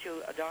really go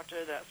to a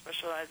doctor that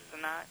specializes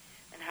in that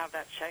and have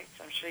that checked.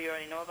 I'm sure you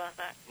already know about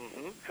that.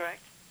 Mm-hmm.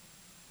 Correct?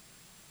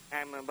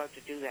 I'm about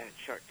to do that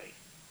shortly.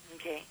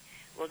 Okay.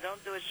 Well,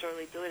 don't do it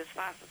shortly. Do it as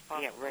fast as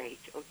possible. Yeah, right.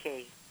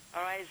 Okay.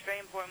 All right. It's very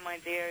important, my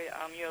dear.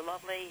 You're a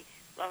lovely,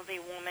 lovely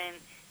woman,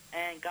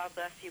 and God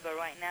bless you. But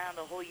right now,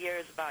 the whole year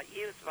is about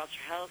you. It's about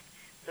your health.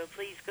 So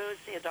please go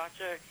see a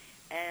doctor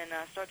and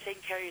start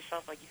taking care of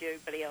yourself like you do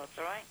everybody else,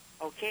 all right?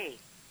 Okay.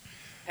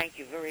 Thank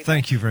you very much.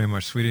 Thank you very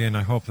much, sweetie, and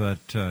I hope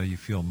that you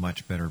feel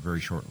much better very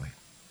shortly.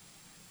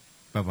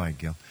 Bye-bye,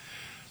 Gil.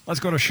 Let's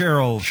go to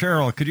Cheryl.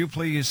 Cheryl, could you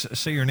please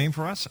say your name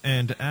for us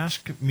and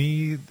ask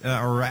me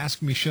or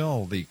ask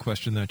Michelle the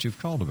question that you've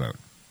called about?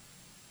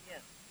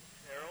 Yes,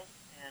 Cheryl,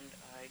 and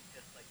I'd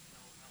just like to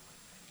know how my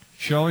finances...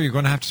 Cheryl, you're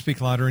going to have to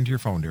speak louder into your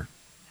phone, dear.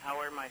 How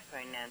are my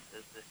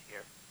finances this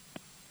year?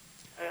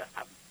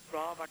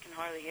 Rob, I can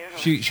hardly hear her.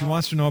 She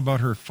wants to know about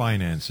her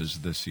finances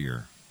this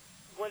year.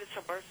 What is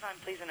her birth sign,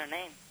 please, and her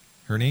name?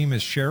 Her name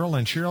is Cheryl,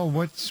 and Cheryl,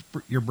 what's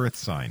your birth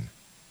sign?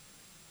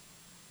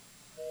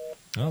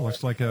 Oh,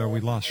 looks like we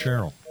lost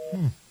Cheryl.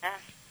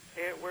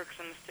 Spirit works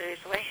in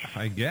mysterious ways.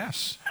 I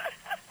guess.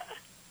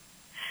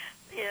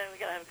 Yeah, we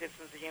gotta have a good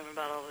sense of humor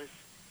about all this.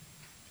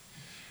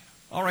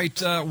 All right,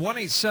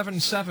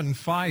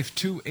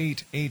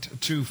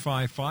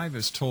 1-877-528-8255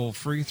 is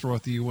toll-free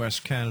throughout the U.S.,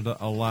 Canada,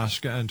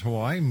 Alaska, and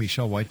Hawaii.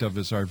 Michelle Whitedove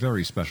is our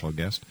very special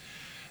guest.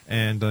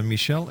 And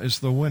Michelle is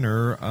the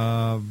winner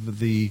of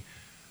the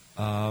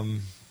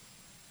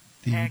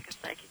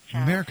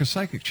America's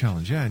Psychic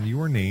Challenge. Yeah, and you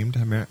were named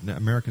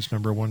America's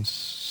 #1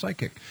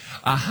 psychic.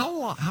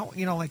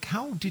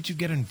 How did you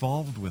get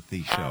involved with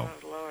the show?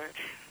 Oh, Lord.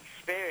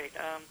 Spirit.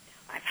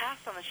 I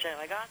passed on the show.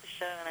 I got the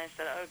show, and I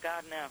said, oh,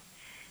 God, no.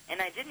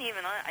 And I didn't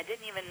even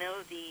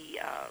know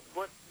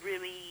what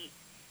really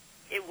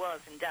it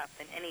was in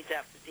any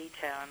depth of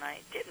detail, and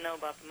I didn't know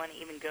about the money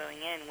even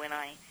going in when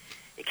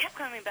it kept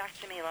coming back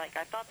to me like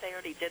I thought they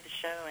already did the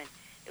show, and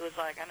it was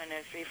like, I don't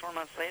know, 3-4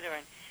 months later,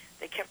 and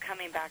they kept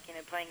coming back,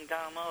 playing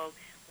dumb,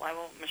 why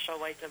won't Michelle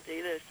Whitedove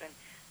do this? And,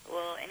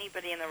 well,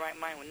 anybody in their right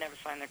mind would never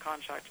sign their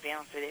contract, to be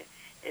honest with you,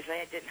 if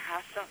they didn't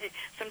have some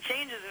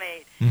changes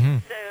made. Mm-hmm.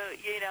 So,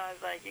 I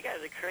was like, you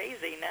guys are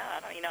crazy. No,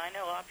 I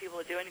know a lot of people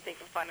would do anything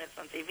for 5 minutes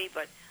on TV,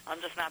 but I'm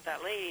just not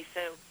that lady.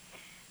 So,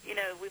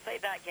 we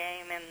played that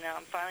game, and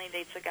finally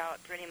they took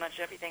out pretty much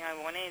everything I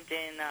wanted,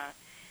 and,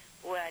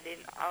 boy,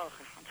 I'll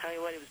tell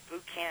you what, it was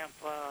boot camp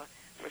for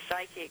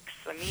psychics,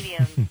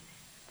 mediums. I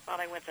thought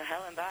I went to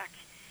hell and back.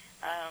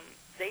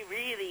 They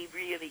really,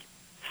 really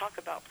talk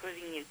about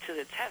putting you to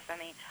the test. I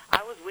mean,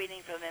 I was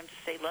waiting for them to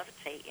say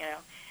levitate,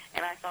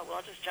 and I thought, well,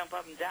 I'll just jump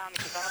up and down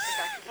because I don't think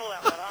I can pull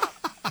that one off.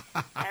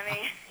 I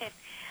mean,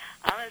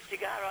 honest to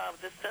God, Rob,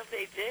 the stuff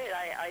they did,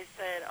 I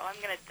said, I'm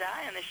going to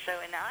die on this show.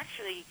 And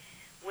actually,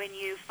 when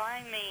you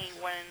find me,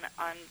 when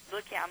I'm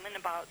in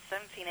about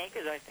 17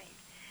 acres, I think,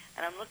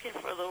 and I'm looking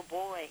for a little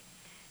boy.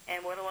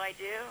 And what do?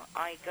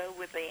 I go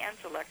with the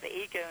intellect, the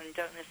ego, and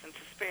don't listen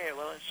to spirit.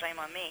 Well, it's shame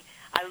on me.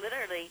 I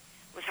literally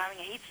was having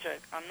a heat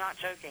stroke. I'm not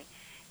joking.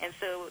 And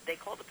so they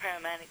called the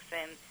paramedics,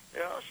 and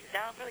they're all, she's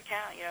down for the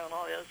count, and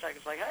all the other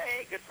psychics like,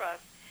 hey, good for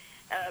us,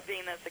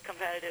 being that's a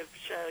competitive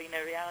show,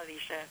 reality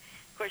show.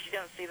 Of course, you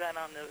don't see that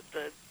on the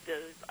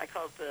I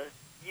call it the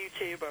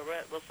YouTube, or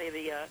we'll say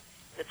the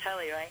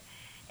telly, right?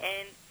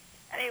 And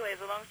anyways,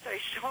 a long story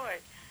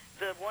short,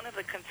 one of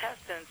the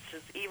contestants,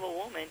 this evil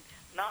woman,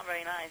 not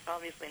very nice,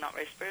 obviously not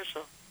very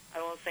spiritual,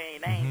 I won't say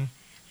any names,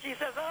 she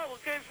says, oh, well,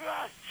 good for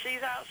us. She's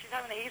out, she's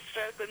having a heat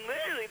stroke, and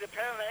literally the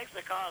paramedics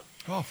are called.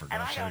 Oh, for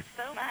God's sake. And I got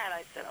so mad,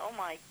 I said, oh,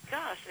 my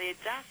gosh, the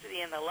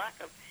audacity and the lack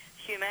of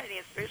humanity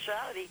and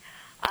spirituality.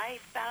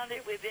 I found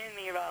it within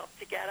me, Ralph,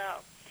 to get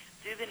up.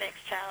 Do the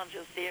next challenge,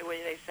 you'll see it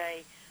where they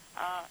say,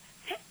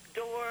 pick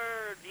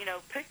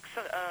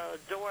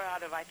a door out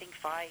of, I think,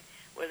 5,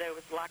 where there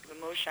was lack of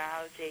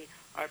emotionality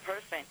or a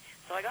person.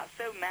 So I got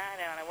so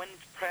mad, and I went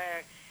into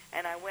prayer,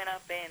 and I went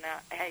up, and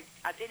I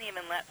didn't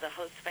even let the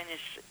host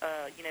finish,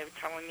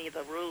 telling me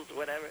the rules or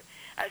whatever.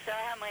 I said, I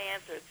have my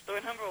answer. It's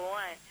door number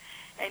 1.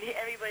 And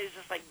everybody's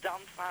just, like,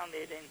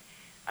 dumbfounded, and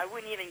I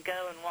wouldn't even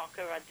go and walk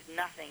over. I did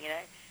nothing,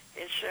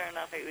 And sure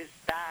enough, it was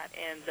that,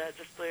 and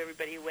just blew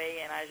everybody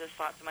away, and I just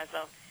thought to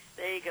myself,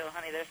 there you go,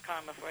 honey, there's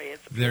karma for you.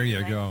 There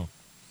you go.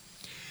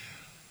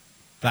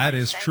 That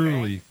is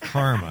truly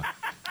karma.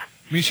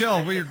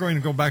 Michelle, we are going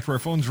to go back to our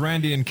phones.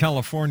 Randy in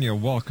California,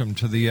 welcome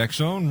to the X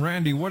Zone.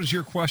 Randy, what is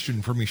your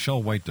question for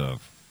Michelle Whitedove?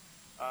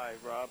 Hi,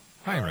 Rob.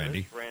 Hi,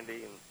 Randy. This is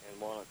Randy in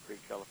Walnut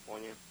Creek,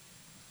 California.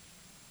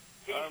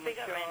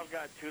 Michelle, I've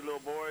got 2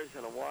 little boys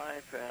and a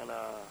wife, and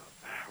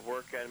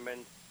work hasn't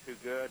been too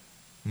good.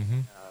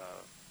 Mm-hmm.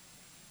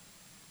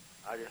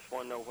 I just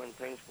want to know when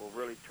things will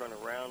really turn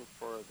around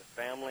for the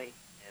family,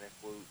 and if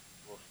we'll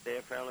stay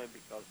a family,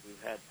 because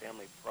we've had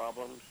family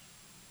problems.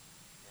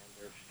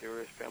 They're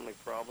serious family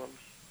problems.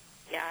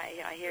 Yeah,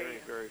 I hear you.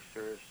 Very, very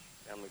serious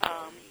family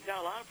problems. You got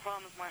a lot of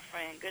problems, my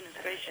friend. Goodness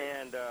gracious.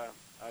 And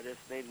I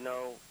just need to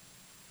know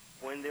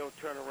when they'll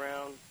turn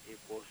around, if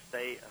we'll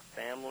stay a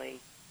family.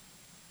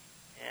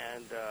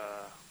 And,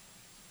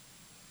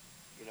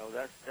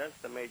 that's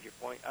the major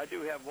point. I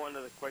do have one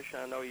other question.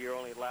 I know you're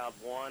only allowed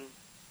one.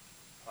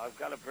 I've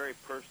got a very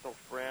personal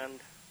friend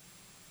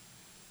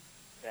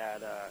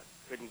that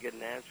couldn't get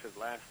an answer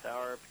last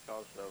hour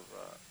because of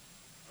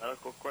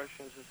medical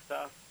questions and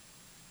stuff,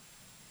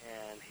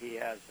 and he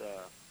has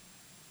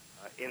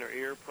an inner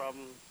ear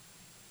problem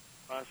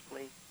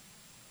possibly,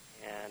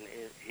 and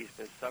he's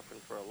been suffering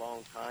for a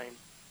long time.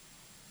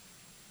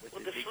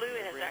 Well, the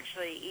fluid has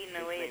actually eaten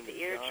away at the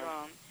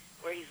eardrum,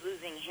 where he's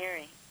losing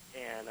hearing.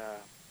 And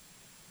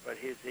but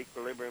his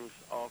equilibrium's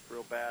off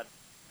real bad.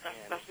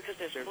 That's because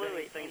there's fluid in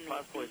anything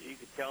possible, if you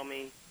could tell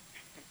me,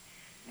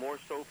 more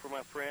so for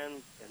my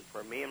friend and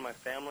for me and my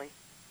family.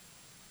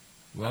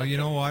 Well, you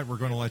know what? We're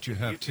going to let you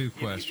have two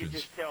questions.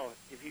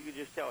 If you could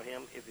just tell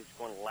him if it's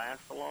going to last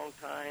a long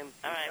time.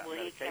 All right. Well,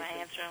 can I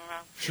answer him,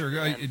 Rob? Sure.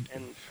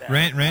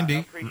 Randy, I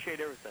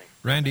appreciate everything.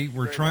 Randy,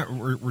 we're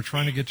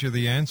trying to get you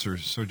the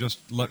answers, so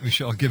just let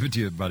Michelle give it to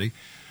you, buddy.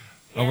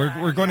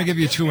 We're going to give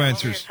you two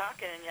answers. We're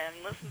talking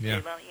and listen to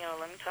you.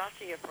 Let me talk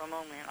to you for a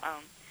moment.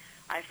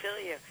 I feel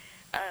you.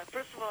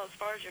 First of all, as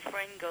far as your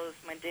friend goes,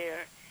 my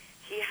dear,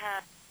 he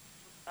had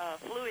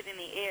fluid in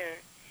the ear,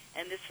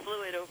 and this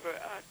fluid over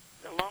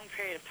a long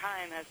period of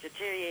time has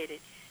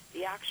deteriorated.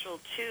 The actual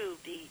tube,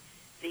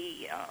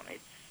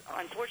 it's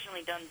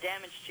unfortunately done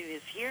damage to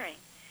his hearing,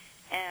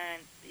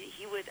 and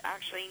he would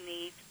actually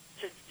need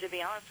to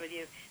be honest with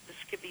you, this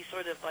could be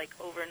sort of like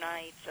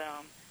overnight.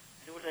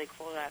 What do they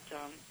call that?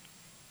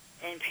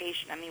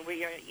 Inpatient. I mean, where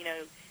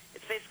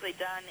it's basically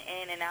done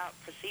in and out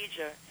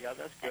procedure. Yeah,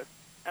 that's good.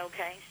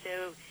 Okay,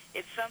 so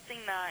it's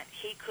something that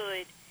he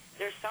could.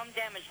 There's some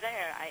damage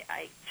there.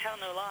 I tell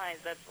no lies.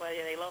 That's why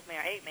they love me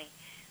or hate me.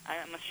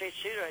 I'm a straight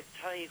shooter. I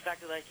tell you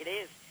exactly like it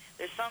is.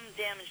 There's some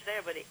damage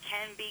there, but it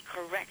can be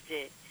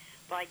corrected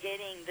by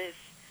getting this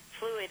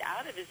fluid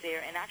out of his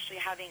ear and actually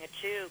having a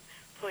tube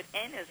put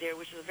in his ear,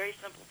 which is a very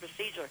simple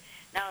procedure.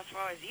 Now, as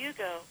far as you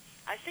go,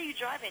 I see you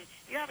driving.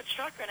 You have a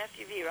truck or an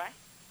SUV, right?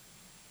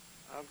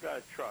 I've got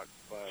a truck.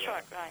 But,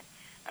 right.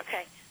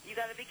 Okay. You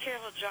got to be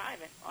careful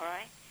driving, all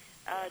right?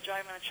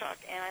 Driving a truck.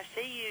 And I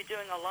see you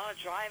doing a lot of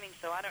driving,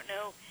 so I don't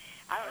know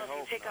if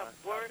you pick up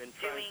work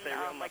doing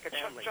like a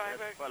truck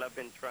driver. That's what I've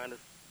been trying to.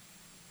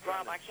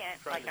 Rob, I can't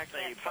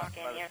talk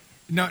in here.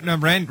 No,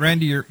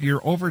 Randy,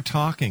 you're over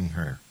talking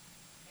her.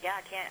 Yeah,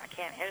 I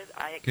can't hear.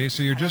 Okay,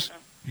 so you're just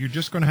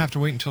going to have to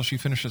wait until she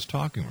finishes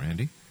talking,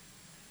 Randy.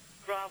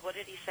 Rob, what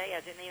did he say?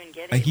 I didn't even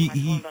get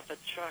it. About the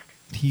truck.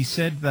 He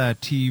said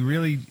that he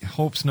really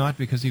hopes not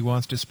because he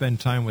wants to spend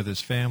time with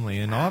his family,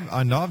 and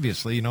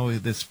obviously,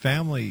 this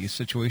family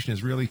situation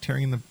is really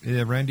tearing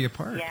Randy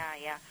apart.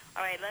 Yeah.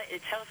 All right,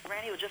 tell us,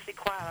 Randy. We'll just be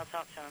quiet. I'll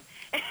talk to him.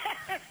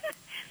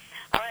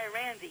 All right,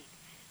 Randy,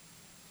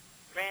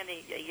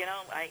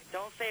 I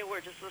don't say a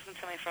word. Just listen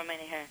to me for a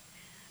minute here.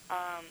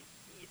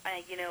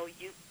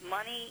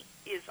 Money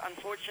is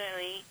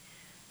unfortunately,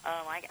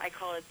 I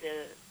call it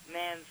the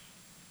man's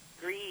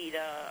greed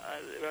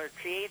or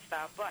creates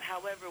that. But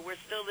however, we're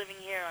still living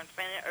here on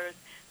planet Earth,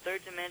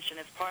 third dimension.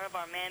 It's part of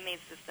our man-made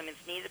system.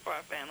 It's needed for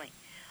our family.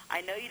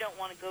 I know you don't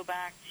want to go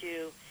back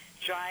to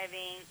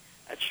driving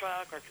a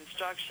truck or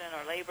construction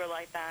or labor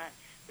like that,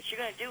 but you're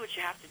going to do what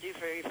you have to do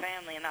for your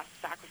family, and that's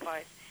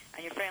sacrifice.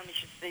 And your family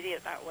should see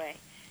it that way.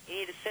 You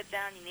need to sit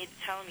down. You need to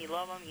tell them you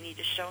love them. You need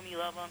to show them you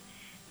love them.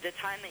 The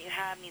time that you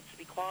have needs to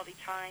be quality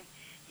time.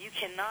 You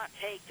cannot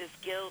take this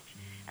guilt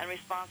and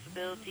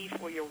responsibility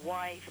for your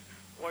wife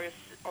or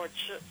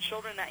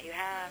children that you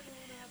have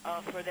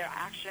for their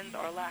actions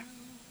or lack.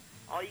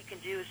 All you can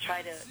do is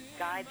try to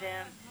guide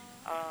them,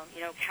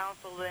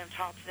 counsel them,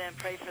 talk to them,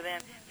 pray for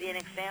them, be an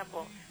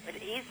example. But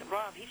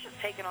Rob, he's just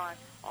taking on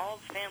all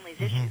the family's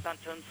issues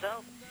unto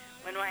himself,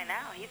 when right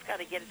now he's got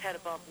to get his head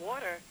above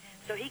water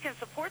so he can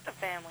support the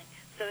family,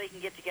 so they can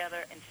get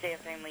together and stay a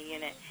family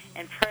unit.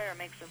 And prayer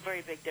makes a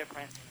very big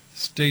difference.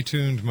 Stay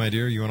tuned, my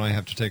dear. You and I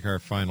have to take our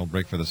final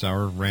break for this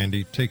hour.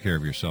 Randy, take care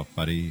of yourself,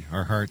 buddy.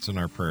 Our hearts and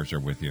our prayers are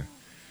with you,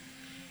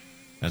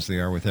 as they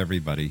are with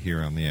everybody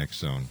here on the X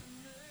Zone.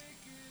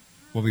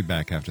 We'll be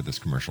back after this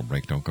commercial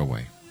break. Don't go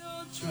away.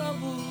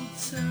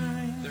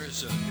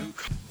 There's a new...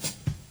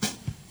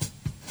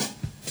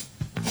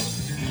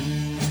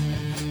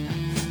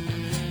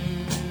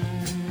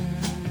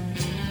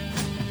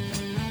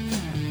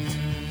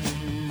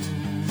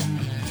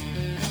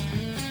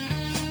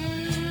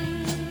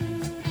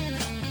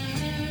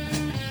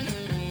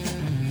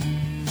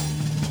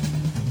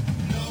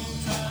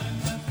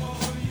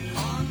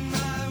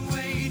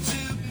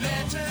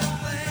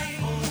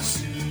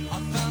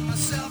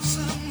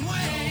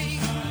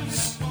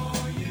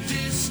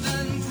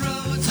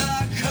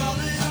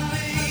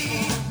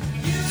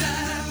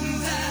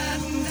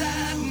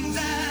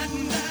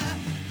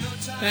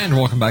 And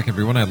welcome back,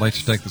 everyone. I'd like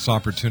to take this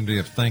opportunity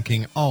of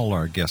thanking all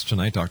our guests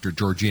tonight. Dr.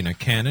 Georgina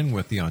Cannon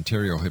with the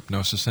Ontario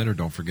Hypnosis Center.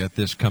 Don't forget,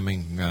 this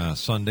coming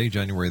Sunday,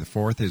 January the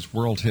 4th, is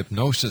World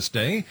Hypnosis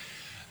Day.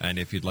 And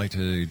if you'd like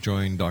to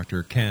join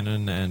Dr.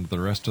 Cannon and the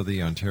rest of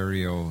the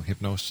Ontario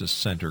Hypnosis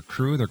Center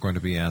crew, they're going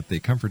to be at the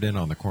Comfort Inn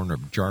on the corner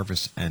of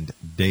Jarvis and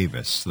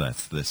Davis.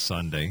 That's this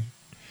Sunday.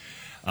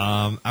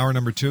 Hour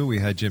number 2, we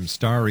had Jim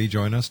Starry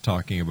join us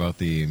talking about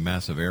the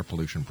massive air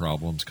pollution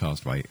problems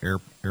caused by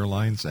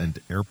airlines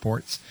and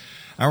airports.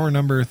 Hour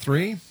number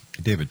 3,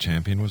 David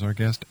Champion was our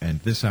guest. And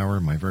this hour,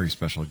 my very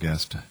special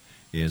guest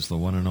is the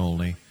one and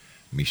only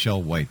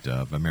Michelle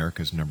Whitedove,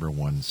 America's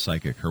 #1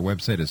 psychic. Her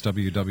website is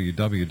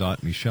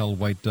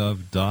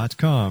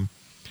www.michellewhitedove.com.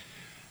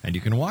 And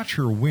you can watch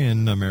her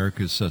win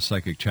America's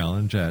Psychic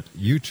Challenge at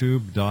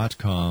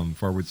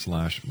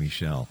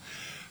youtube.com/Michelle.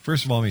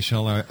 First of all,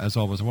 Michelle, as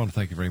always, I want to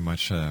thank you very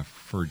much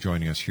for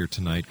joining us here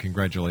tonight.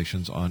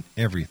 Congratulations on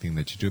everything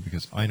that you do,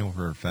 because I know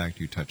for a fact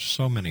you touch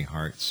so many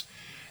hearts.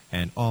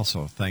 And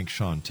also, thank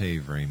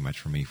Shantae very much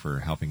for me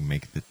for helping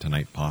make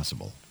tonight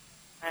possible.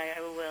 I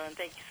will, and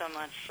thank you so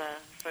much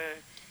for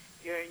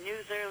your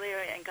news earlier,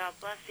 and God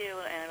bless you,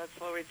 and I look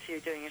forward to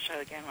doing your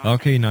show again.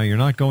 Okay, now you're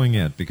not going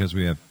yet, because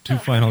we have two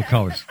final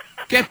callers.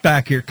 Get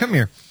back here. Come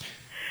here.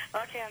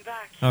 Okay, I'm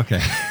back.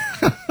 Okay.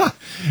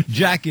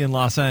 Jackie in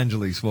Los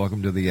Angeles,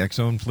 welcome to the X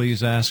Zone.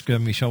 Please ask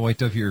Michelle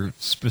Whitedove your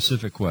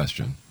specific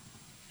question.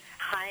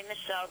 Hi,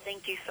 Michelle.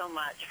 Thank you so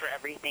much for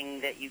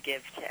everything that you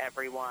give to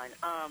everyone.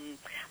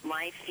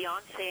 My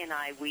fiance and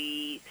I,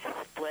 we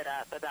split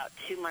up about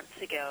 2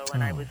 months ago,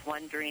 and I was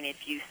wondering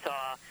if you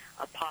saw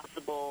a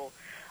possible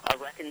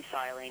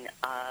reconciling.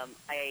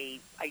 I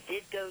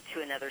did go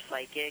to another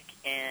psychic,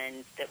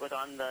 and that was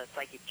on the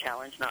Psychic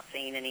Challenge, not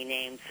saying any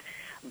names,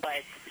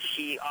 but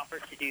she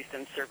offered to do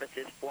some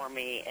services for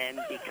me, and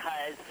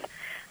because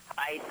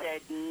I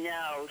said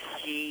no,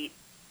 she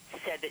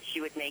said that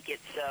she would make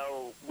it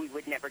so we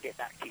would never get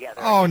back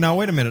together. Oh, now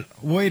wait a minute.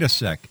 Wait a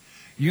sec.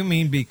 You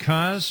mean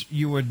because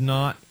you would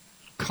not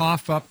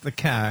cough up the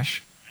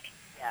cash,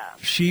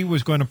 she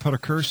was going to put a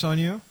curse on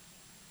you?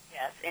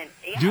 Yes. And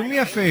do me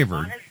a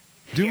favor.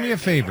 Do me a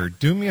favor.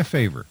 Do me a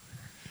favor.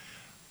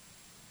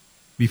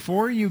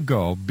 Before you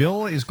go,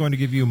 Bill is going to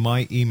give you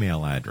my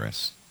email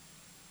address.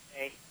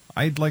 Okay.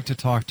 I'd like to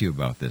talk to you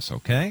about this,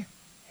 okay?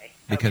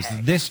 Because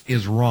this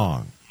is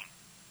wrong.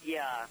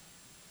 Yeah.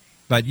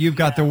 But you've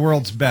got the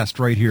world's best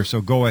right here,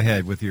 so go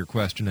ahead with your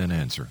question and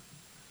answer.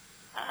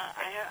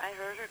 I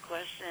heard her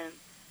question.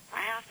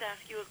 I have to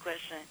ask you a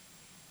question.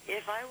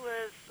 If I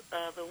was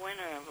the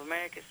winner of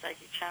America's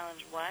Psychic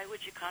Challenge, why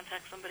would you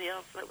contact somebody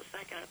else that was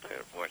second or third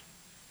or fourth?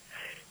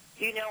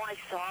 You know, I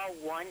saw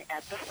one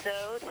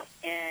episode,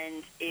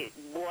 and it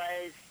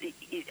was,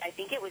 I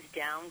think it was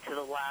down to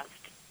the last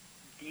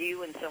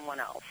you and someone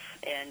else.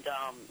 And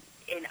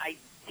I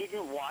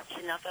didn't watch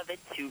enough of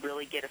it to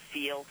really get a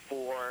feel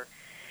for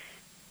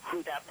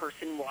who that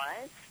person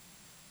was.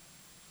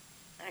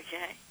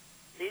 Okay.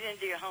 So you didn't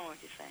do your homework,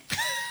 you're saying?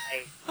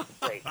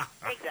 Right.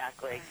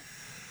 Exactly.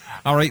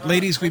 All right,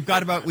 ladies, we've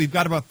got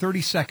about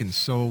 30 seconds,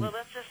 so... Well,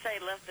 let's just say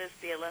let this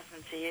be a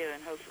lesson to you,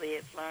 and hopefully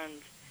it's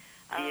learned.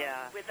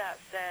 With that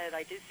said,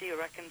 I do see a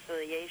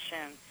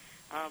reconciliation,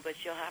 but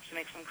you'll have to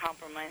make some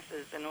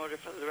compromises in order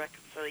for the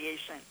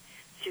reconciliation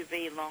to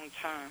be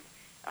long-term.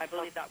 I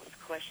believe that was the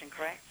question,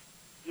 correct?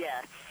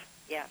 Yes.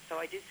 Yeah, so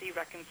I do see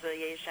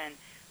reconciliation,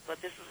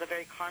 but this is a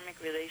very karmic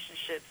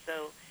relationship,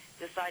 so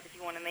decide if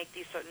you want to make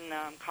these certain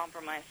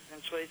compromises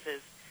and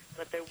choices,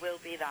 but there will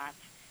be that.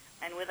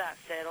 And with that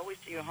said, always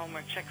do your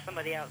homework, check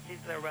somebody out, see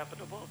if they're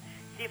reputable,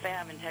 see if they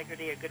have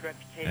integrity or good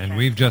reputation. And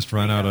we've just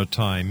run out of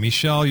time.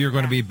 Michelle, you're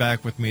going to be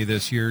back with me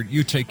this year.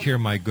 You take care,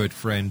 my good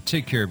friend.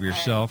 Take care of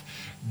yourself.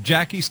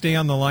 Jackie, stay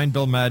on the line.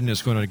 Bill Madden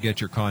is going to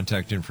get your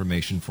contact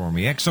information for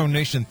me. X Zone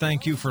Nation,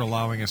 thank you for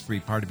allowing us to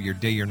be part of your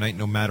day, your night,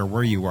 no matter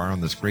where you are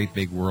on this great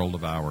big world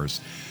of ours.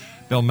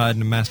 Bill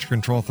Madden and Master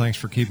Control, thanks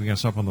for keeping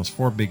us up on those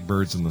four big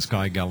birds in the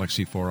sky,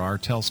 Galaxy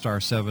 4R,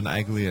 Telstar 7,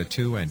 Aglia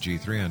 2, and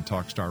G3 on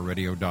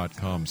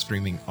TalkStarRadio.com,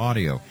 streaming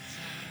audio.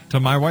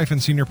 To my wife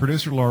and senior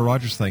producer, Laura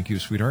Rogers, thank you,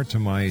 sweetheart. To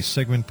my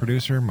segment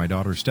producer, my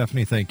daughter,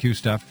 Stephanie, thank you,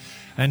 Steph.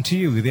 And to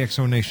you, the X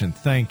Zone Nation,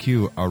 thank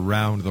you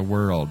around the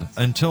world.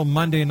 Until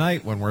Monday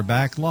night when we're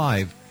back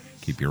live,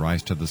 keep your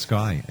eyes to the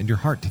sky and your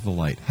heart to the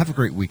light. Have a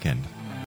great weekend.